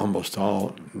 who are almost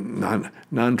all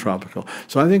non-tropical.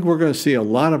 So I think we're going to see a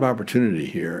lot of opportunity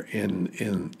here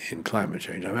in climate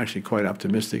change. I'm actually quite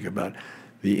optimistic about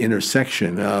the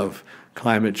intersection of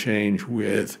climate change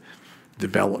with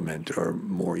development, or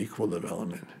more equal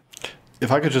development.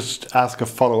 If I could just ask a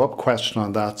follow-up question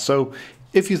on that. So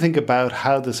if you think about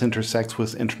how this intersects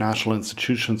with international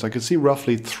institutions, I could see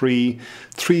roughly three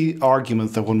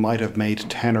arguments that one might have made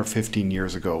 10 or 15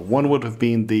 years ago. One would have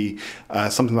been the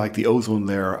something like the ozone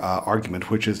layer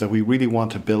argument, which is that we really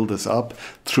want to build this up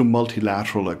through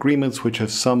multilateral agreements which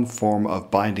have some form of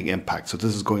binding impact. So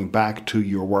this is going back to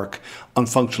your work on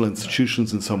functional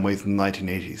institutions in some ways in the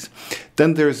 1980s.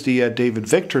 Then there's the David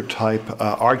Victor type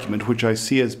argument, which I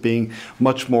see as being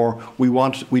much more, we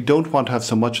don't want to have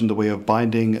so much in the way of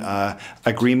binding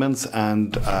agreements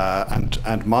and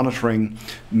monitoring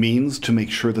means to make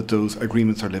sure that those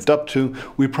agreements are lived up to.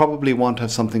 We probably want to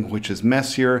have something which is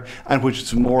messier and which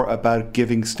is more about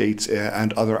giving states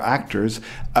and other actors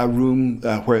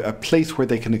a place where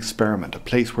they can experiment, a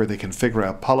place where they can figure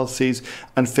out policies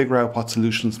and figure out what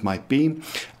solutions might be.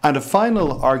 And a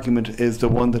final argument is the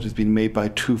one that has been made by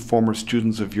two former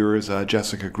students of yours,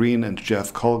 Jessica Green and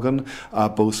Jeff Colgan,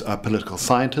 both political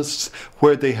scientists,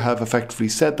 where they have effectively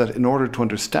said that in order to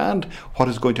understand what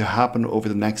is going to happen over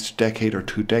the next decade or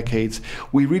 2 decades,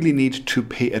 we really need to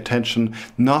pay attention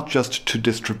not just to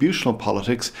distributional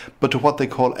politics, but to what they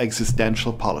call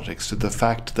existential politics, to the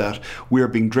fact that we are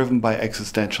being driven by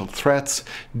existential threats.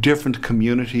 Different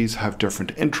communities have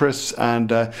different interests,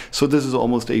 and so this is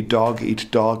almost a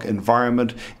dog-eat-dog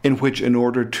environment in which, in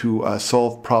order to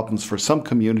solve problems for some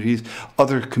communities,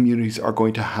 other communities are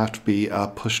going to have to be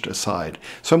pushed aside.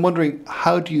 So I'm wondering,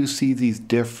 how do you see these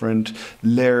different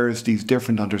layers, these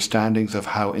different understandings of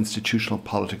how institutional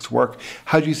politics work?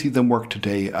 How do you see them work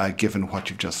today, given what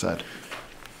you've just said?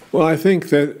 Well, I think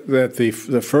that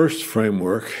the first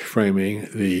framing,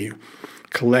 the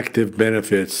collective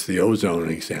benefits, the ozone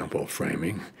example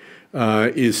framing,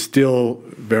 is still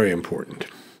very important.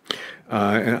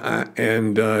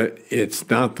 And it's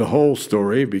not the whole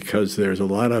story, because there's a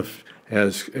lot of,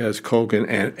 as Colgan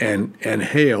and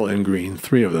Hale and Green,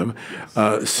 three of them,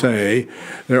 say,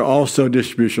 there are also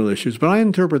distributional issues. But I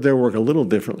interpret their work a little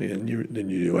differently than you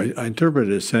do. I interpret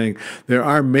it as saying there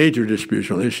are major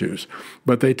distributional issues,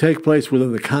 but they take place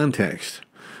within the context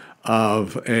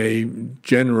of a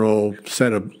general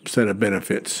set of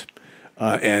benefits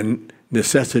and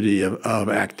necessity of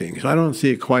acting. So I don't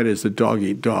see it quite as the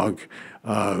dog-eat-dog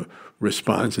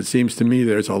response. It seems to me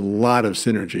there's a lot of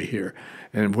synergy here.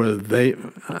 And whether they,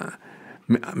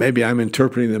 maybe I'm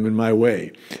interpreting them in my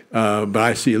way, but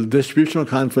I see a distributional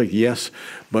conflict, yes,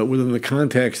 but within the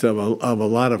context of a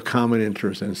lot of common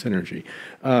interest and synergy.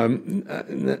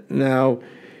 Now,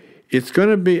 it's going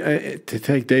to be, to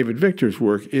take David Victor's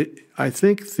work, I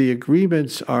think the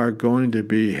agreements are going to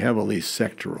be heavily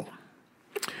sectoral.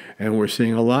 And we're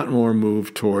seeing a lot more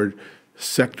move toward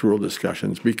sectoral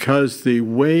discussions because the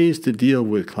ways to deal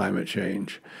with climate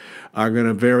change are going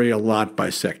to vary a lot by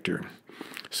sector.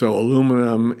 So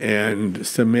aluminum and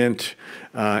cement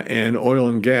and oil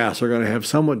and gas are going to have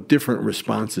somewhat different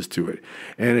responses to it.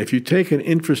 And if you take an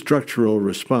infrastructural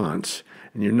response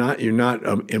and you're not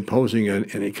imposing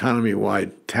an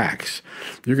economy-wide tax,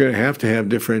 you're going to have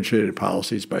differentiated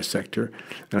policies by sector,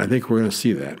 and I think we're going to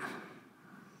see that.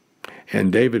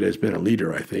 And David has been a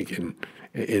leader, I think,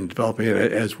 in developing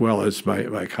it, as well as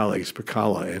my colleagues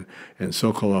Pacala and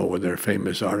Sokolow with their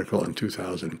famous article in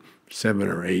 2007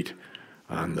 or 8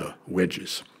 on the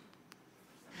wedges.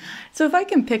 So if I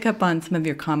can pick up on some of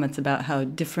your comments about how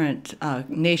different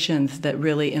nations that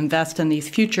really invest in these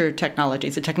future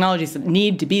technologies, the technologies that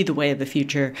need to be the way of the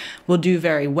future, will do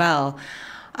very well.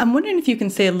 I'm wondering if you can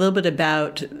say a little bit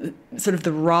about sort of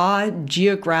the raw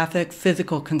geographic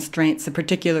physical constraints that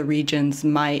particular regions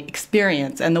might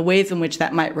experience and the ways in which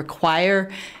that might require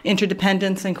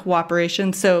interdependence and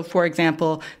cooperation. So, for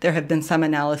example, there have been some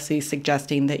analyses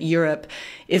suggesting that Europe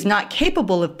is not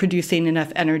capable of producing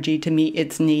enough energy to meet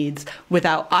its needs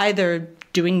without either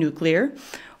doing nuclear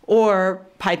or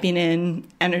piping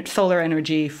in solar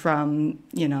energy from,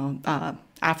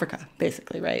 Africa,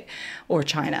 basically, right, or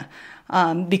China.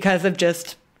 Because of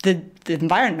just the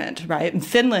environment, right? And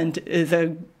Finland is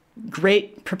a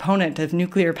great proponent of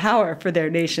nuclear power for their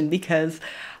nation because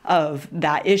of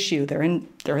that issue. They're in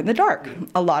the dark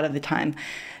a lot of the time.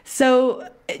 So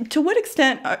to what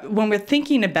extent, when we're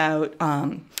thinking about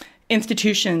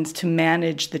institutions to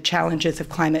manage the challenges of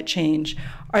climate change,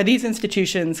 are these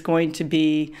institutions going to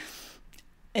be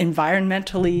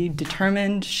environmentally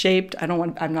determined, shaped?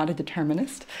 I'm not a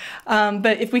determinist.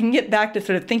 But if we can get back to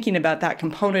sort of thinking about that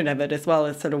component of it, as well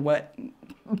as sort of what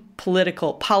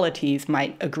political polities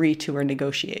might agree to or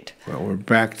negotiate. Well, we're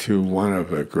back to one of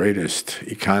the greatest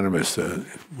economists in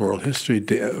world history,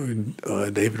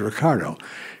 David Ricardo,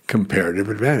 comparative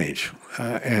advantage.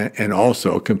 And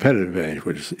also competitive advantage,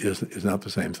 which is not the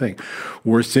same thing.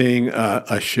 We're seeing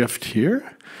a shift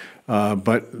here.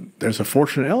 But there's a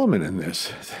fortunate element in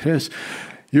this.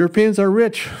 Europeans are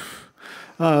rich.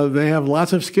 They have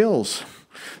lots of skills.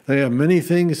 They have many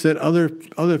things that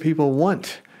other people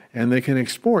want, and they can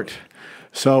export.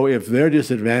 So if they're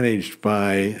disadvantaged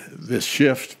by this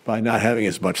shift, by not having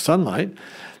as much sunlight,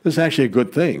 this is actually a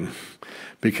good thing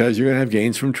because you're going to have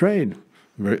gains from trade.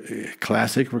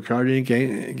 Classic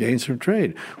Ricardian gains from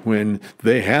trade when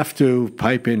they have to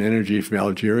pipe in energy from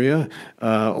Algeria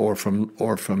or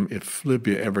from if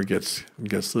Libya ever gets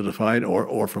solidified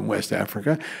or from West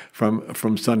Africa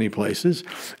from sunny places,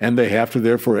 and they have to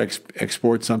therefore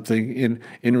export something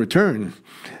in return.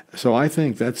 So I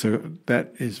think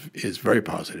that is very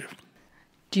positive.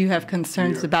 Do you have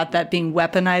concerns about that being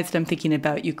weaponized? I'm thinking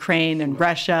about Ukraine and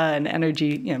Russia and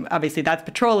energy. Obviously that's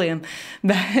petroleum,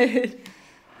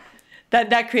 but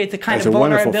that creates a kind of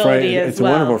vulnerability as well. It's a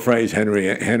wonderful phrase, Henry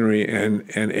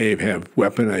and Abe have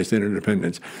weaponized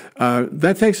interdependence.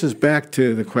 That takes us back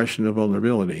to the question of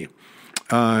vulnerability.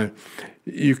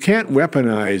 You can't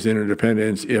weaponize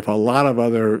interdependence if a lot of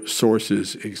other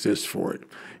sources exist for it.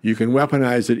 You can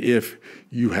weaponize it if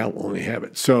you only have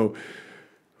it. So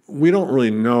we don't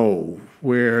really know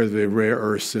where the rare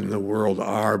earths in the world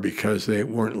are because they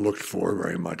weren't looked for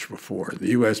very much before.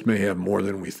 The U.S. may have more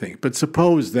than we think. But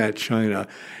suppose that China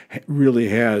really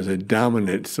has a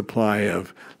dominant supply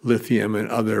of lithium and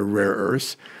other rare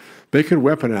earths. They could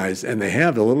weaponize, and they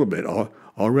have a little bit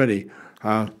already,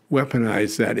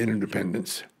 weaponize that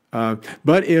interdependence.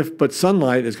 But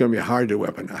sunlight is going to be hard to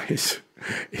weaponize.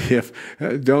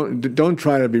 Don't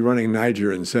try to be running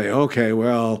Niger and say, okay,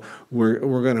 well, we're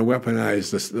going to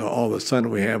weaponize all the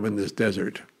sun we have in this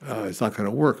desert. It's not going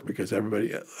to work because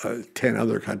 10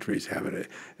 other countries have it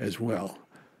as well.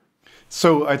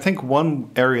 So I think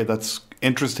one area that's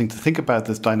interesting to think about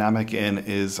this dynamic in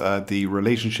is the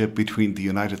relationship between the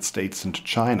United States and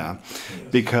China.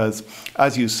 Because,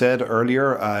 as you said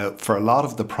earlier, for a lot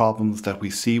of the problems that we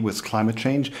see with climate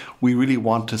change, we really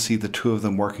want to see the two of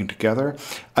them working together.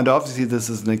 And obviously this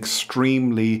is an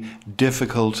extremely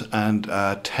difficult and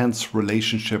tense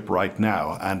relationship right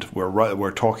now. And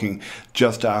we're talking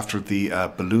just after the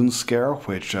balloon scare,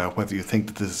 which whether you think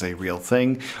that this is a real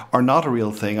thing or not a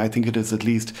real thing, I think it is at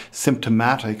least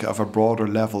symptomatic of a broader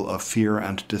broader level of fear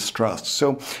and distrust.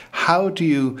 So how do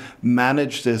you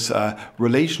manage this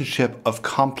relationship of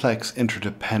complex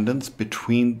interdependence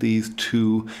between these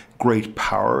two great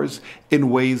powers in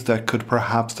ways that could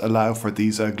perhaps allow for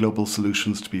these global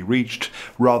solutions to be reached,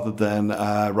 rather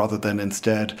than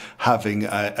instead having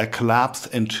a collapse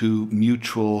into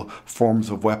mutual forms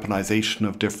of weaponization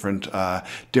of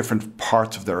different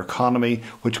parts of their economy,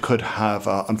 which could have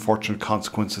unfortunate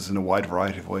consequences in a wide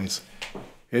variety of ways?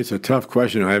 It's a tough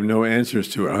question. I have no answers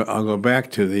to it. I'll go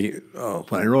back to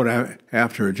when I wrote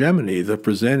after hegemony, the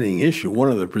presenting issue.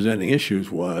 One of the presenting issues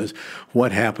was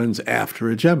what happens after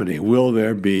hegemony. Will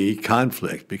there be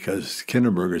conflict? Because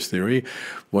Kinderberger's theory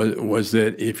was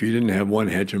that if you didn't have one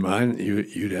hegemon,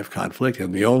 you'd have conflict,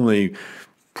 and the only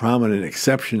prominent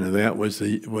exception to that was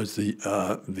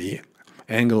the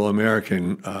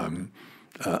Anglo-American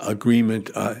agreement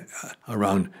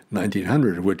around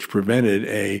 1900, which prevented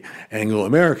a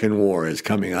Anglo-American war as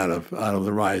coming out of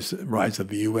the rise of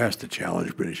the U.S. to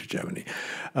challenge British hegemony.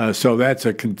 So that's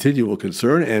a continual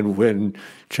concern. And when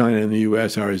China and the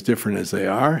U.S. are as different as they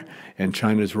are, and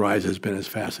China's rise has been as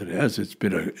fast as it has, it's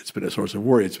been a source of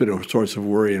worry. It's been a source of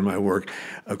worry in my work,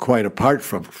 quite apart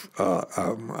from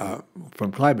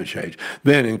climate change.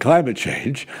 Then in climate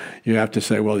change, you have to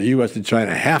say, well, the U.S. and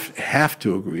China have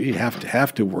to agree,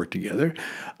 have to work together.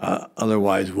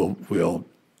 Otherwise, we'll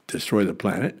destroy the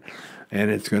planet, and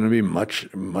it's going to be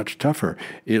much tougher.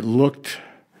 It looked,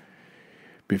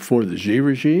 before the Xi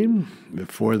regime,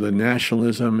 before the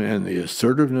nationalism and the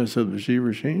assertiveness of the Xi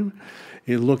regime,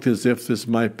 it looked as if this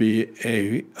might be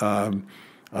a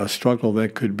struggle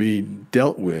that could be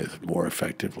dealt with more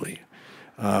effectively.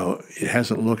 It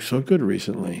hasn't looked so good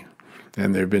recently,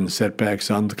 and there have been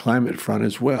setbacks on the climate front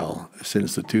as well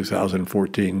since the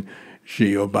 2014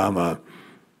 Xi-Obama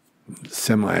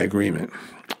semi-agreement.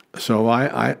 So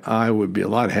I would be a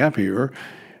lot happier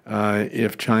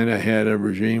if China had a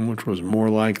regime which was more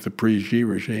like the pre-Xi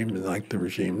regime than like the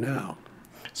regime now.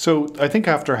 So I think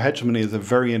after hegemony is a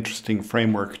very interesting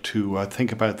framework to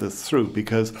think about this through,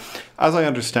 because as I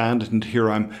understand it, and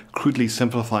here I'm crudely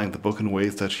simplifying the book in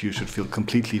ways that you should feel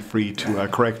completely free to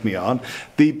correct me on,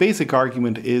 the basic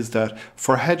argument is that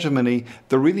for hegemony,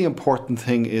 the really important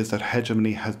thing is that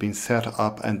hegemony has been set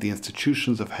up and the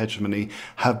institutions of hegemony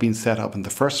have been set up in the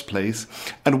first place.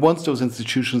 And once those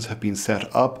institutions have been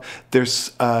set up,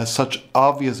 there's such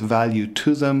obvious value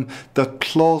to them that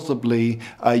plausibly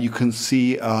you can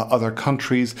see other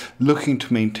countries looking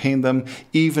to maintain them,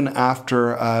 even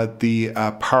after the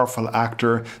powerful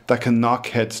actor that can knock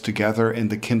heads together in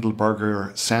the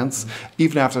Kindleberger sense,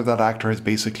 even after that actor has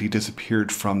basically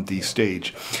disappeared from the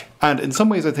stage. And in some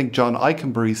ways, I think John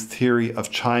Eikenberry's theory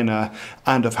of China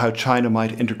and of how China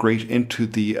might integrate into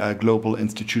the global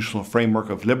institutional framework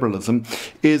of liberalism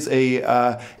is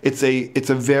it's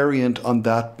a variant on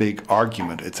that big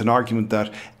argument. It's an argument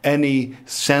that any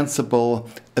sensible,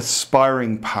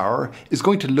 aspiring power is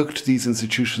going to look to these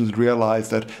institutions and realize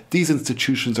that these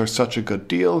institutions are such a good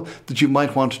deal that you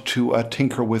might want to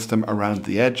tinker with them around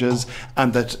the edges,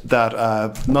 and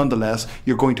that nonetheless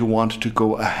you're going to want to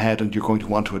go ahead and you're going to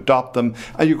want to adopt them,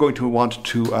 and you're going to want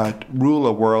to rule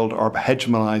a world or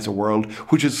hegemonize a world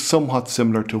which is somewhat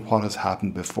similar to what has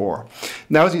happened before.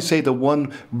 Now, as you say, the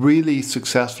one really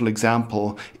successful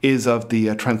example is of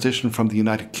the transition from the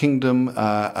United Kingdom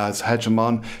as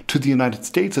hegemon to the United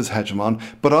States as hegemon,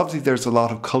 but obviously there's a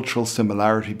lot of cultural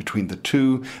similarity between the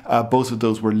two. Both of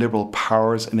those were liberal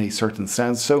powers in a certain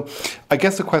sense. So I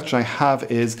guess the question I have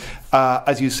is,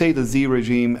 as you say, the Xi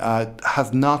regime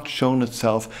has not shown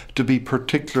itself to be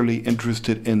particularly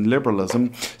interested in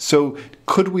liberalism. So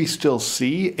could we still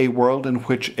see a world in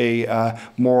which a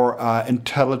more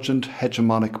intelligent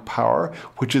hegemonic power,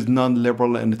 which is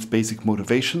non-liberal in its basic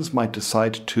motivations, might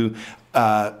decide to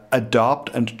adopt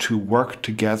and to work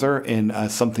together in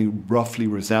something roughly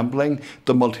resembling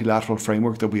the multilateral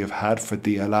framework that we have had for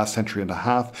the last century and a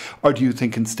half? Or do you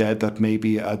think instead that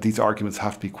maybe these arguments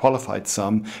have to be qualified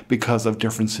some because of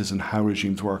differences in how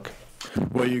regimes work?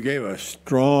 Well, you gave a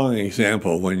strong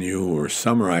example when you were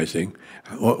summarizing.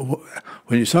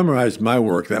 When you summarized my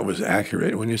work, that was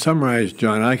accurate. When you summarized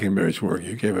John Eikenberry's work,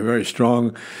 you gave a very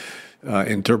strong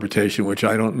interpretation, which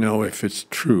I don't know if it's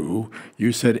true.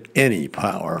 You said any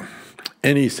power,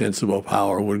 any sensible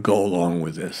power would go along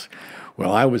with this.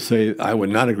 Well, I would say I would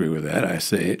not agree with that. I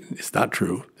say it's not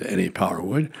true that any power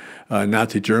would.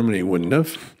 Nazi Germany wouldn't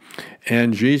have,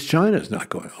 and Xi's China is not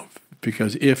going on.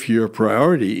 Because if your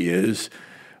priority is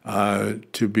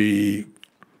to be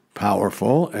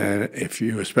powerful, and if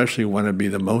you especially want to be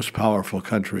the most powerful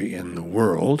country in the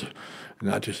world,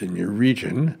 not just in your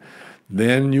region,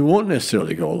 then you won't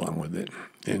necessarily go along with it.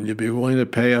 and you'd be willing to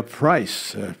pay a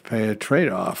price, pay a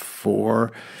trade-off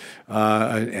for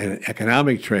an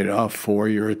economic trade-off for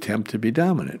your attempt to be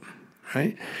dominant,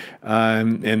 right?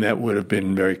 And that would have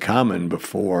been very common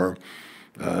before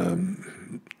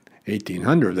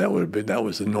 1800. That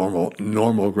was the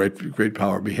normal great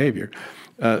power behavior.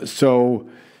 So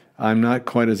I'm not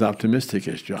quite as optimistic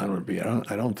as John would be.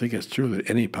 I don't think it's true that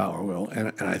any power will,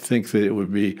 and I think that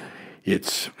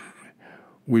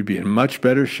we'd be in much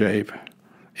better shape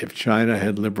if China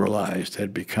had liberalized,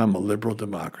 had become a liberal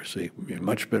democracy. We'd be in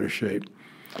much better shape.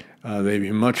 They'd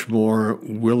be much more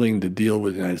willing to deal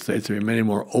with the United States. There'd be many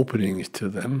more openings to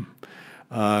them.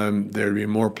 There'd be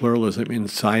more pluralism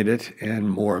inside it and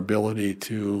more ability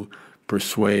to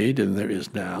persuade than there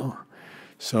is now.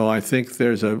 So I think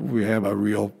we have a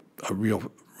real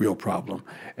problem.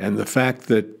 And the fact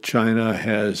that China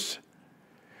has,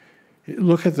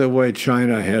 look at the way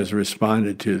China has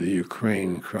responded to the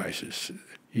Ukraine crisis.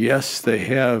 Yes, they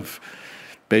have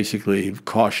basically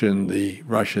cautioned the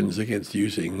Russians against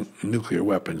using nuclear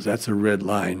weapons. That's a red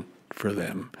line for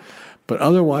them. But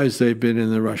otherwise, they've been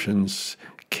in the Russians'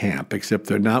 camp, except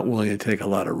they're not willing to take a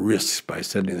lot of risks by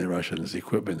sending the Russians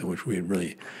equipment, which we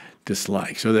really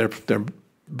dislike. So they're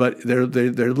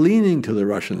leaning to the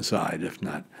Russian side, if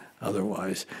not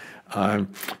otherwise.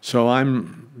 So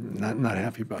I'm not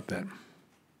happy about that.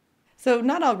 So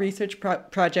not all research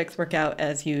projects work out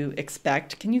as you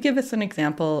expect. Can you give us an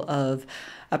example of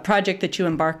a project that you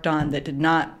embarked on that did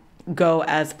not go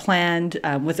as planned?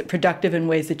 Was it productive in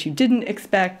ways that you didn't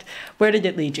expect? Where did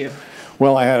it lead you?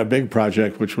 Well, I had a big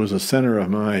project, which was the center of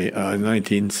my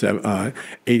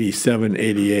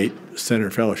 1987-88 Center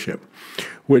Fellowship,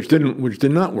 which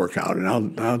did not work out, and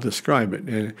I'll describe it.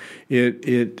 And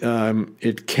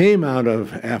it came out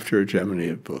of After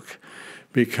Hegemony book,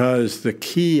 because the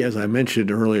key, as I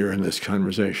mentioned earlier in this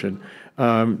conversation,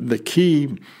 the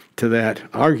key to that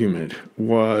argument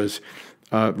was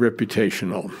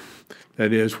reputational.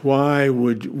 That is, why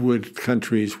would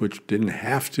countries which didn't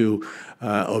have to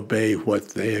obey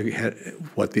what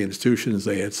the institutions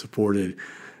they had supported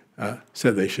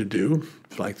said they should do,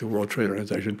 like the World Trade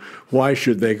Organization, why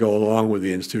should they go along with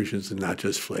the institutions and not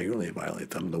just flagrantly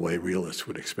violate them the way realists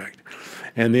would expect?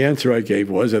 And the answer I gave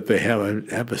was that they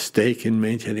have a stake in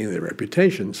maintaining their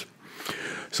reputations.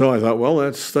 So I thought, well,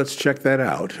 let's check that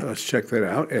out.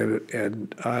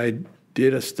 And I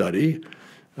did a study.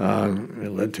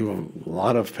 It led to a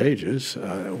lot of pages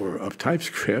of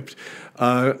TypeScript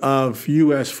of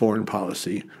U.S. foreign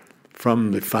policy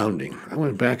from the founding. I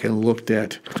went back and looked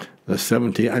at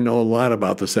I know a lot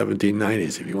about the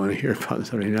 1790s, if you want to hear about the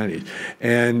 1790s.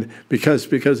 And because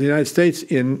the United States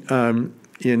in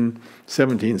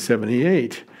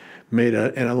 1778 made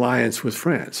an alliance with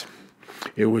France.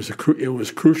 It was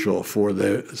crucial for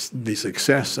the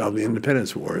success of the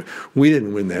Independence War. We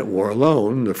didn't win that war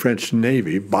alone. The French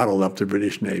Navy bottled up the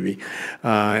British Navy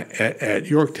at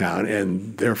Yorktown,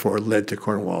 and therefore led to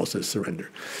Cornwallis' surrender.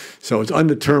 So it's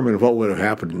undetermined what would have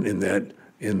happened in that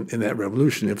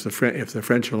revolution if the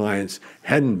French alliance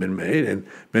hadn't been made, and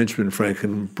Benjamin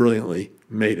Franklin brilliantly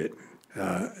made it.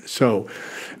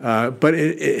 But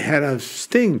it had a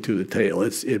sting to the tail.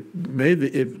 It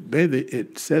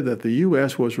said that the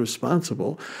U.S. was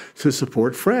responsible to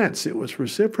support France. It was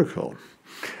reciprocal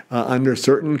under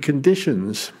certain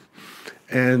conditions,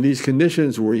 and these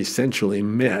conditions were essentially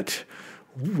met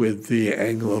with the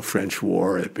Anglo-French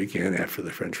War that began after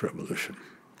the French Revolution.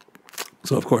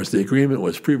 So, of course, the agreement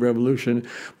was pre-revolution,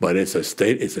 but it's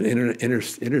an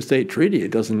interstate treaty.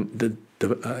 It doesn't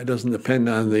depend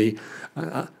on the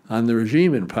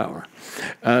regime in power.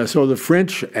 So the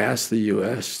French asked the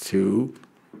U.S. to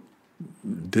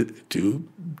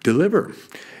deliver,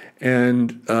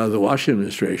 and the Washington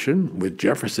administration, with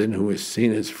Jefferson, who was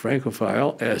seen as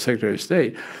Francophile as Secretary of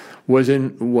State, was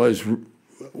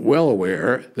well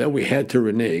aware that we had to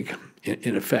renege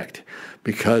in effect,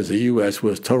 because the U.S.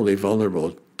 was totally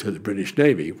vulnerable to the British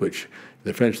Navy, which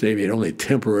the French Navy had only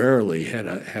temporarily had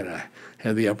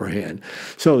the upper hand.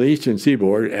 So the Eastern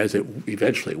Seaboard, as it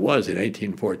eventually was in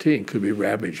 1814, could be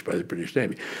ravaged by the British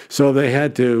Navy. So they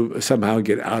had to somehow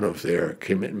get out of their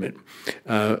commitment,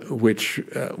 which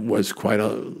was quite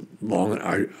a long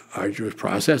and arduous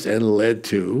process, and led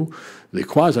to the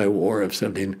quasi-war of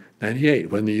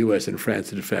 1798, when the U.S. and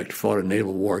France, in effect, fought a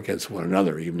naval war against one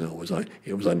another, even though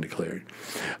it was undeclared.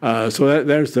 So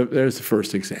there's the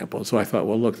first example. So I thought,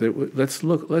 well, look, let's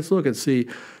look and see.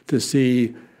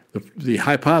 The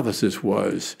hypothesis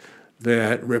was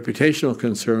that reputational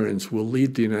concerns will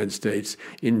lead the United States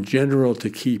in general to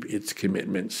keep its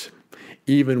commitments,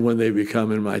 even when they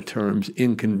become, in my terms,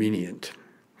 inconvenient.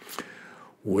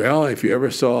 Well, if you ever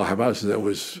saw a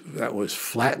hypothesis that was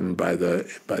flattened by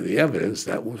the evidence,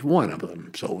 that was one of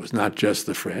them. So it was not just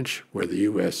the French, where the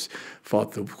U.S.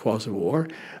 fought the cause of war.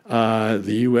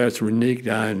 The U.S. reneged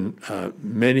on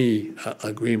many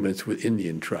agreements with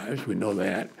Indian tribes. We know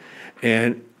that,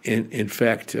 and in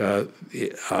fact, reneged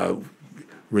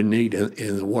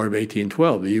in the War of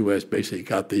 1812. The U.S. basically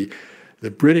got the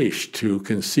British to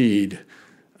concede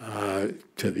to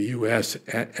the U.S.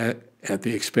 at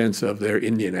the expense of their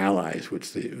Indian allies,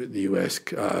 which the U.S.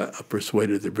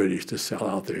 Persuaded the British to sell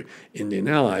out their Indian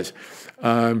allies.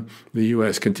 The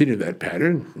U.S. continued that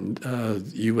pattern.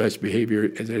 U.S.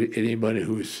 behavior, as anybody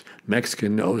who's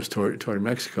Mexican knows, toward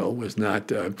Mexico was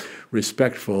not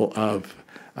respectful of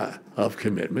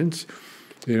commitments.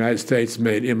 The United States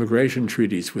made immigration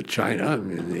treaties with China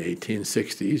in the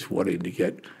 1860s, wanting to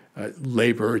get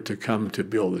labor to come to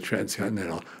build the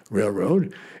Transcontinental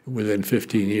Railroad. Within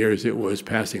 15 years, it was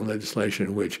passing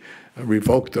legislation which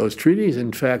revoked those treaties.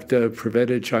 In fact,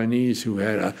 prevented Chinese who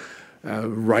had a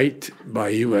right by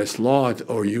U.S. law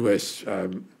or U.S.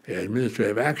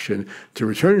 Administrative action to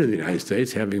return to the United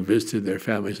States, having visited their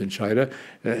families in China,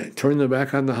 turn them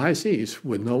back on the high seas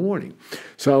with no warning.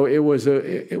 So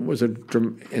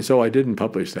and so I didn't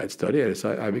publish that study.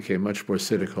 I became much more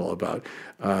cynical about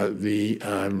the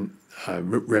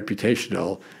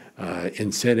reputational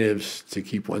incentives to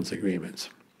keep one's agreements.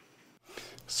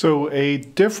 So a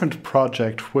different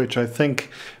project, which I think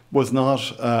was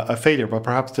not a failure, but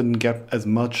perhaps didn't get as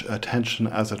much attention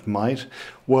as it might,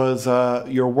 was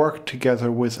your work together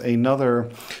with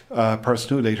another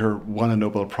person who later won a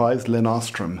Nobel Prize, Lynn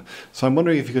Ostrom. So I'm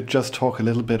wondering if you could just talk a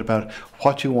little bit about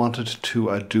what you wanted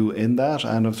to do in that,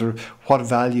 and what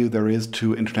value there is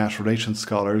to international relations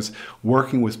scholars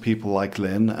working with people like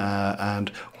Lynn, and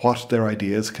what their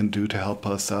ideas can do to help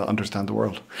us understand the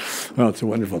world. Well, it's a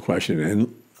wonderful question,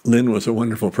 and Lynn was a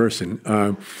wonderful person.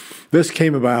 This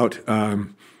came about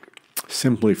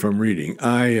simply from reading.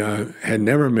 I had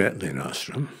never met Lynn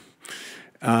Ostrom.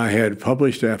 I had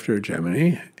published after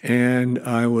Gemini, and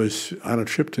I was on a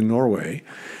trip to Norway.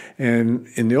 And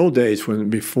in the old days,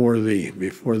 before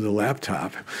the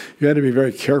laptop, you had to be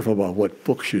very careful about what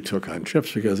books you took on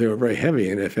trips because they were very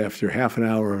heavy. And if after half an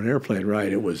hour of an airplane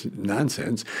ride it was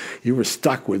nonsense, you were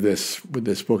stuck with this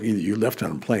book. Either you left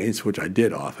on planes, which I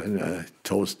did often.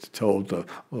 Told the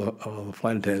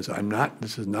flight attendants,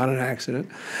 this is not an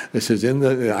accident. This is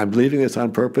I'm leaving this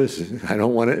on purpose. I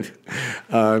don't want it.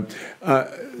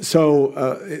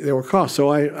 So there were costs.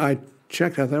 So I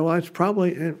checked. I thought, well, it's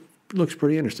probably. Looks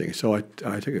pretty interesting. So I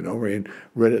took it over and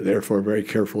read it therefore very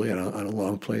carefully on a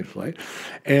long plane flight.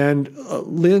 And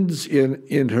Lynn's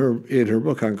in her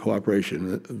book on cooperation,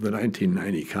 the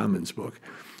 1990 Commons book,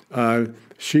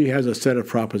 she has a set of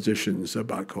propositions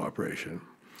about cooperation.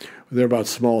 They're about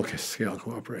small-scale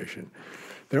cooperation.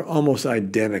 They're almost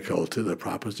identical to the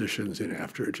propositions in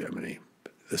After Gemini.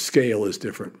 The scale is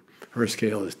different. Her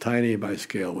scale is tiny. My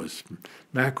scale was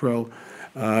macro.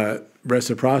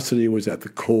 Reciprocity was at the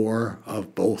core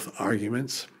of both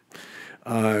arguments,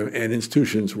 and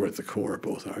institutions were at the core of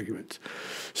both arguments.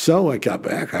 So I got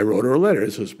back. I wrote her a letter.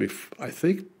 This was,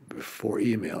 before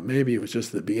email. Maybe it was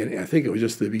just the beginning. I think it was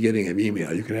just the beginning of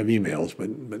email. You can have emails, but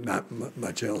not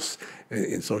much else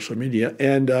in social media.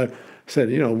 And said,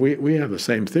 we have the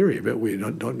same theory, but we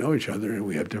don't know each other, and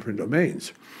we have different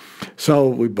domains. So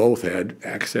we both had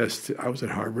access I was at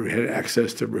Harvard, we had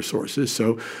access to resources.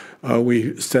 So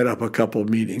we set up a couple of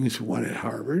meetings, one at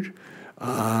Harvard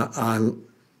on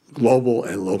global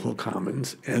and local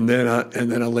commons, and then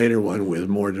a later one with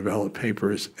more developed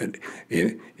papers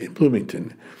in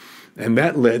Bloomington. And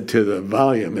that led to the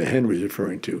volume that Henry's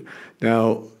referring to.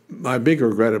 Now, my big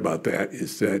regret about that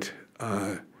is that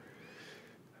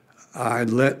I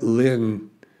let Lynn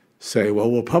say, well,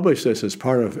 we'll publish this as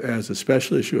a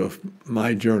special issue of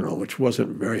my journal, which wasn't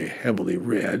very heavily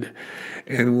read,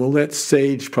 and we'll let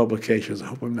Sage Publications, I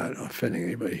hope I'm not offending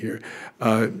anybody here,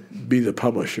 be the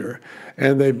publisher.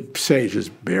 And Sage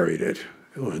just buried it.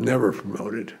 It was never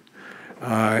promoted.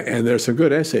 And there's some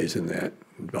good essays in that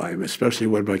volume, especially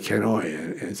one by Ken Oy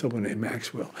and someone named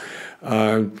Maxwell,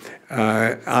 on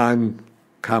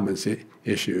commons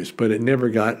issues, but it never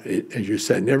got, as you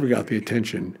said, never got the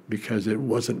attention because it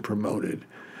wasn't promoted.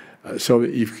 So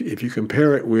if you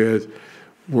compare it with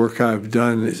work I've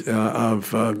done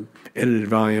of edited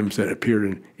volumes that appeared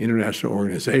in International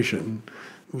Organization,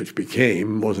 which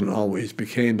wasn't always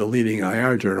became the leading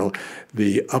IR journal,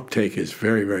 the uptake is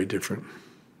very, very different.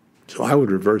 So I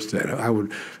would reverse that.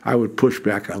 I would push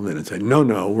back on Lynn and say,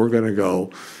 no, we're going to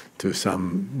go to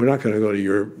we're not going to go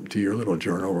to your little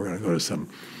journal. We're going to go to some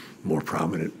more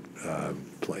prominent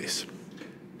place.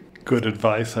 good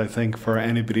advice, I think, for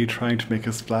anybody trying to make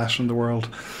a splash in the world.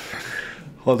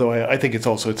 Although I think it's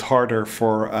harder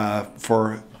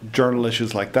for journal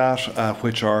issues like that,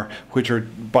 which are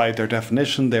by their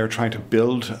definition they're trying to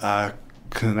build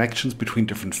connections between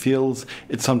different fields.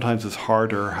 It sometimes is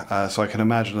harder. So I can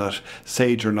imagine that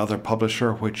Sage or another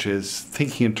publisher, which is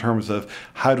thinking in terms of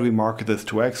how do we market this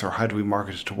to X or how do we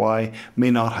market it to Y,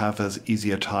 may not have as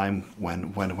easy a time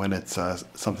when it's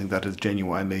something that is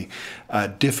genuinely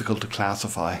difficult to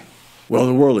classify. Well,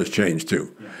 the world has changed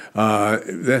too.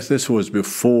 This was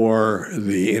before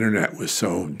the internet was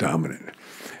so dominant.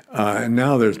 And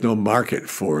now there's no market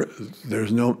for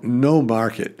no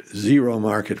market, zero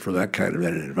market for that kind of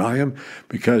edited volume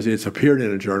because it's appeared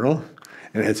in a journal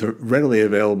and it's readily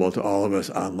available to all of us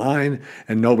online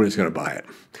and nobody's going to buy it.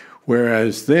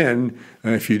 Whereas then,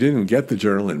 if you didn't get the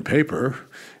journal in paper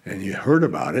and you heard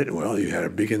about it, well, you had a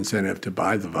big incentive to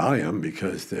buy the volume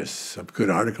because there's some good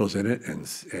articles in it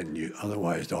and you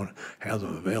otherwise don't have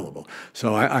them available.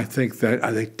 So I think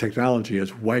technology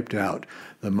has wiped out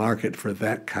the market for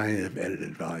that kind of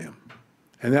edited volume.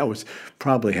 And that was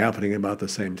probably happening about the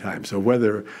same time. So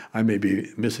whether I may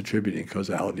be misattributing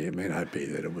causality, it may not be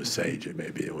that it was Sage, it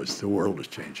may be the world was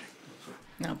changing.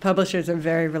 Now, publishers are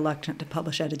very reluctant to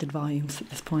publish edited volumes at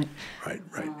this point. Right.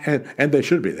 And they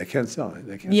should be. They can't sell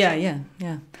it.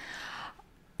 Yeah.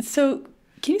 So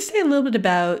can you say a little bit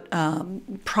about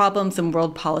problems in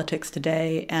world politics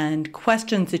today and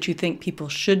questions that you think people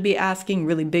should be asking,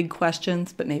 really big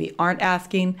questions, but maybe aren't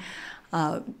asking?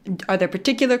 Are there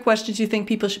particular questions you think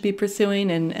people should be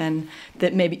pursuing and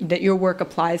that your work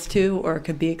applies to or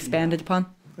could be expanded upon?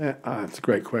 That's a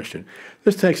great question.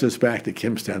 This takes us back to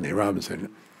Kim Stanley Robinson.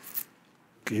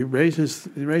 He raises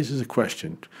a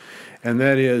question, and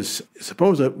that is: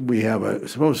 suppose the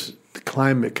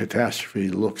climate catastrophe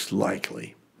looks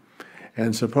likely,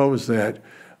 and suppose that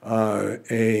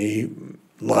a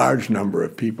large number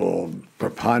of people,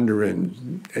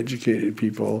 preponderant, educated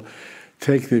people,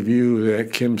 take the view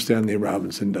that Kim Stanley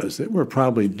Robinson does, that we're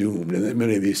probably doomed, and that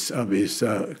many of these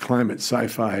climate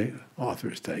sci-fi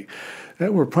authors take,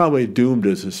 that we're probably doomed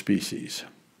as a species.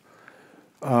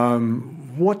 Or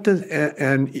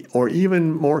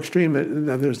even more extreme,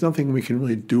 there's nothing we can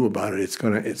really do about it. It's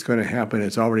going to happen.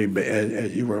 It's already,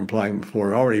 as you were implying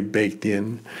before, already baked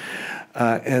in,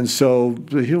 and so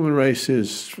the human race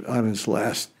is on its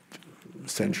last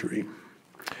century.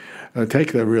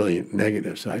 Take the really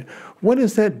negative side. What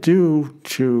does that do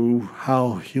to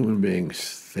how human beings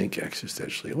think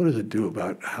existentially? What does it do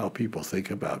about how people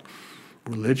think about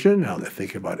religion, how they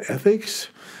think about ethics?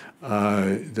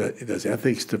 Does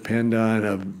ethics depend on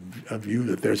a view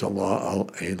that there's a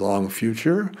long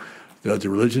future? Does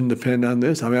religion depend on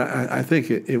this? I mean, I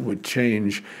think it would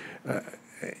change.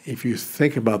 If you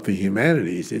think about the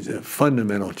humanities, it's a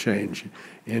fundamental change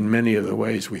in many of the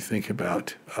ways we think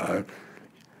about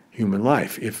human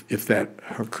life. If that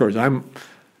occurs, I'm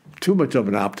too much of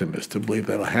an optimist to believe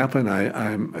that'll happen.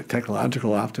 I'm a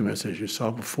technological optimist, as you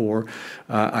saw before.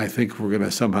 I think we're going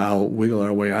to somehow wiggle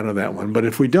our way out of that one. But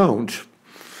if we don't,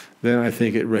 then I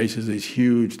think it raises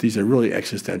these are really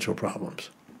existential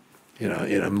problems, in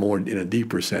a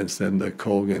deeper sense than the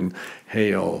Colgan,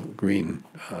 Hale, Green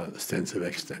sense of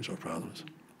existential problems.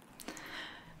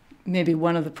 Maybe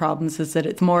one of the problems is that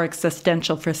it's more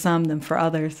existential for some than for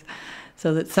others,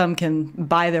 so that some can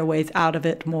buy their ways out of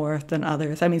it more than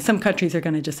others. I mean, some countries are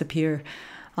going to disappear.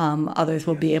 Others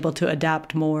will be able to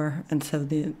adapt more, and so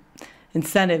the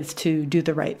incentives to do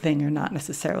the right thing are not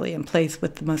necessarily in place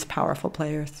with the most powerful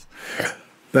players.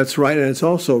 That's right, and it's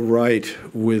also right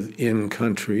within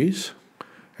countries,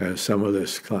 as some of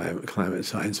this climate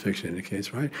science fiction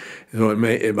indicates, right? So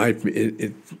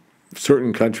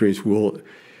certain countries will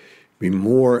be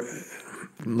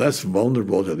less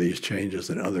vulnerable to these changes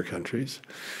than other countries.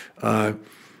 On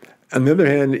the other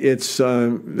hand, there's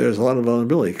a lot of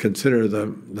vulnerability. Consider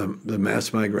the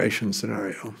mass migration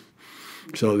scenario.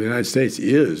 So the United States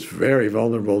is very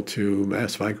vulnerable to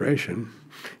mass migration,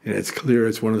 and it's clear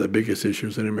it's one of the biggest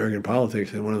issues in American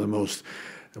politics and one of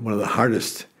the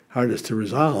hardest to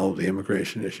resolve, the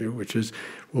immigration issue, which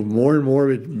will more and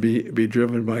more be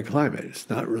driven by climate. It's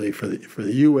not really for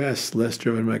the U.S. less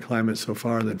driven by climate so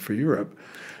far than for Europe,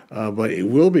 but it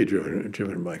will be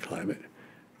driven by climate,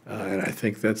 and I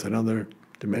think that's another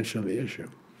dimension of the issue.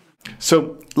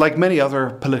 So, like many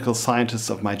other political scientists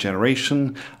of my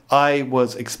generation, I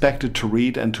was expected to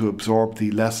read and to absorb the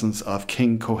lessons of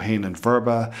King, Keohane and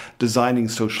Verba, Designing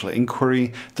Social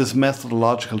Inquiry, this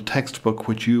methodological textbook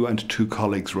which you and two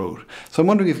colleagues wrote. So I'm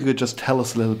wondering if you could just tell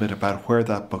us a little bit about where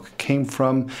that book came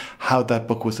from, how that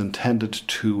book was intended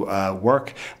to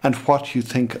work, and what you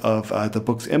think of the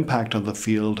book's impact on the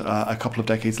field a couple of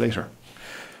decades later.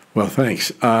 Well,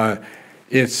 thanks.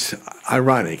 It's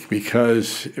ironic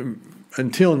because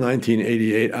until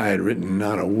 1988, I had written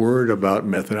not a word about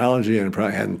methodology and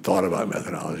probably hadn't thought about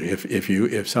methodology.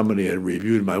 If somebody had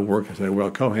reviewed my work and said, well,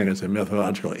 Keohane is a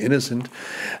methodological innocent,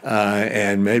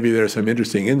 and maybe there's some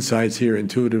interesting insights here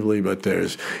intuitively, but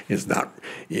it's not,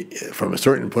 from a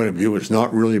certain point of view, it's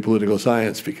not really political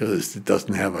science because it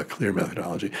doesn't have a clear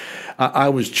methodology. I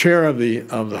was chair of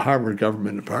the Harvard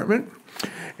Government Department.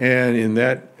 And in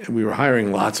that, we were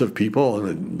hiring lots of people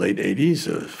in the late 80s,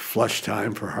 a flush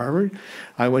time for Harvard.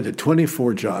 I went to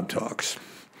 24 job talks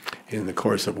in the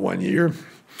course of 1 year.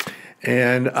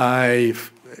 And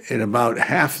in about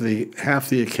half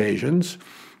the occasions,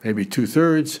 maybe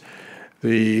 2/3,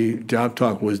 the job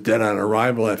talk was dead on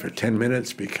arrival after 10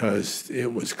 minutes because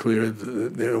it was clear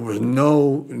that there was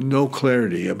no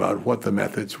clarity about what the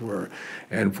methods were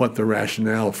and what the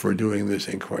rationale for doing this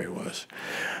inquiry was.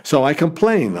 So I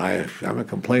complained. I'm a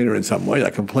complainer in some ways.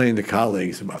 I complained to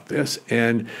colleagues about this,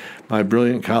 and my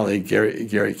brilliant colleague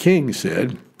Gary King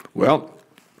said, "Well,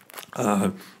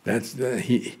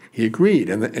 he agreed,"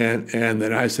 and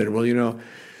then I said, "Well, you know,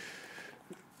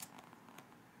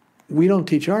 we don't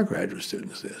teach our graduate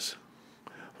students this.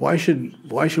 Why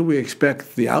should we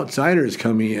expect the outsiders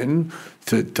coming in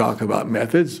to talk about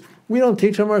methods? We don't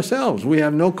teach them ourselves. We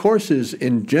have no courses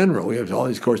in general. We have all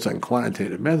these courses on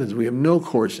quantitative methods. We have no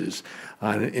courses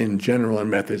in general and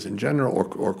methods in general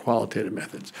or qualitative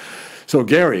methods." So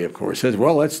Gary, of course, says,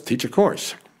 "Well, let's teach a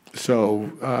course."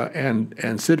 So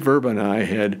and Sid Verba and I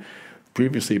had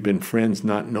previously been friends,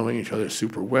 not knowing each other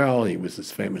super well. He was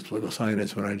this famous political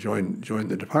scientist when I joined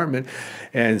the department.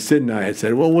 And Sid and I had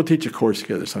said, well, we'll teach a course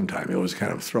together sometime. It was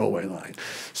kind of a throwaway line.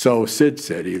 So Sid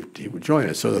said he would join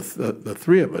us. So the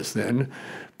three of us then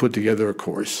put together a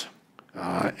course.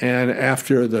 And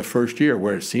after the first year,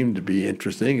 where it seemed to be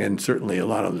interesting, and certainly a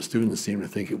lot of the students seemed to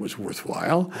think it was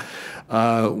worthwhile,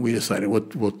 we decided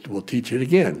we'll teach it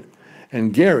again.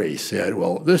 And Gary said,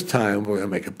 well, this time we're going to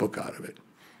make a book out of it.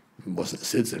 It wasn't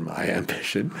Sid's and my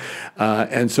ambition,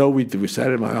 and so we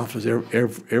sat in my office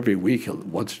every week,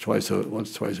 once or twice a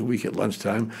week at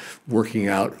lunchtime, working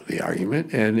out the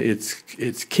argument. And it's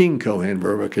King, Keohane,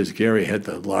 Verba because Gary had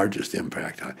the largest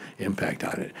impact on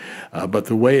it. But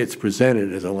the way it's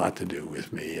presented has a lot to do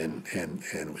with me and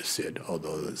with Sid.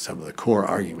 Although some of the core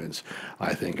arguments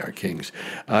I think are King's,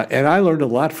 and I learned a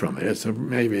lot from it. It's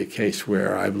maybe a case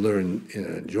where I've learned in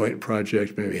a joint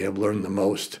project, maybe have learned the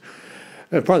most.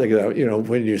 Partly because,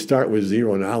 when you start with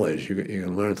zero knowledge, you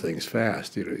can learn things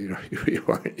fast. You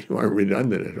aren't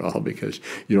redundant at all because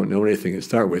you don't know anything to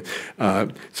start with.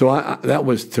 So that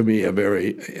was to me a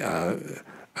very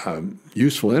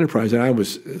useful enterprise, and I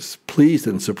was pleased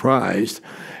and surprised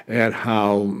at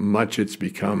how much it's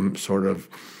become sort of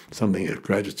something that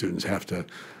graduate students have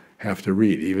to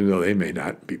read, even though they may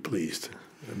not be pleased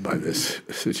by this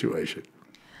situation.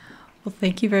 Well,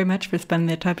 thank you very much for spending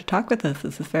the time to talk with us.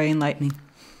 This is very enlightening.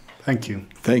 Thank you.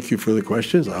 Thank you for the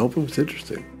questions. I hope it was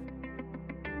interesting.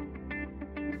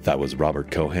 That was Robert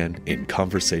Keohane in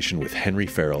conversation with Henry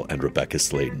Farrell and Rebecca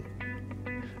Slayton.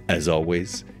 As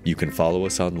always, you can follow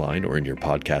us online or in your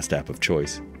podcast app of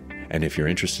choice. And if you're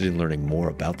interested in learning more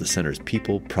about the Center's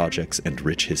people, projects, and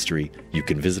rich history, you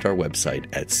can visit our website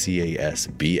at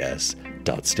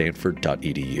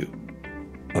casbs.stanford.edu.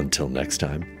 Until next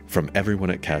time, from everyone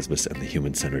at CASBS and the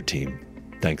Human Centered team,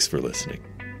 thanks for listening.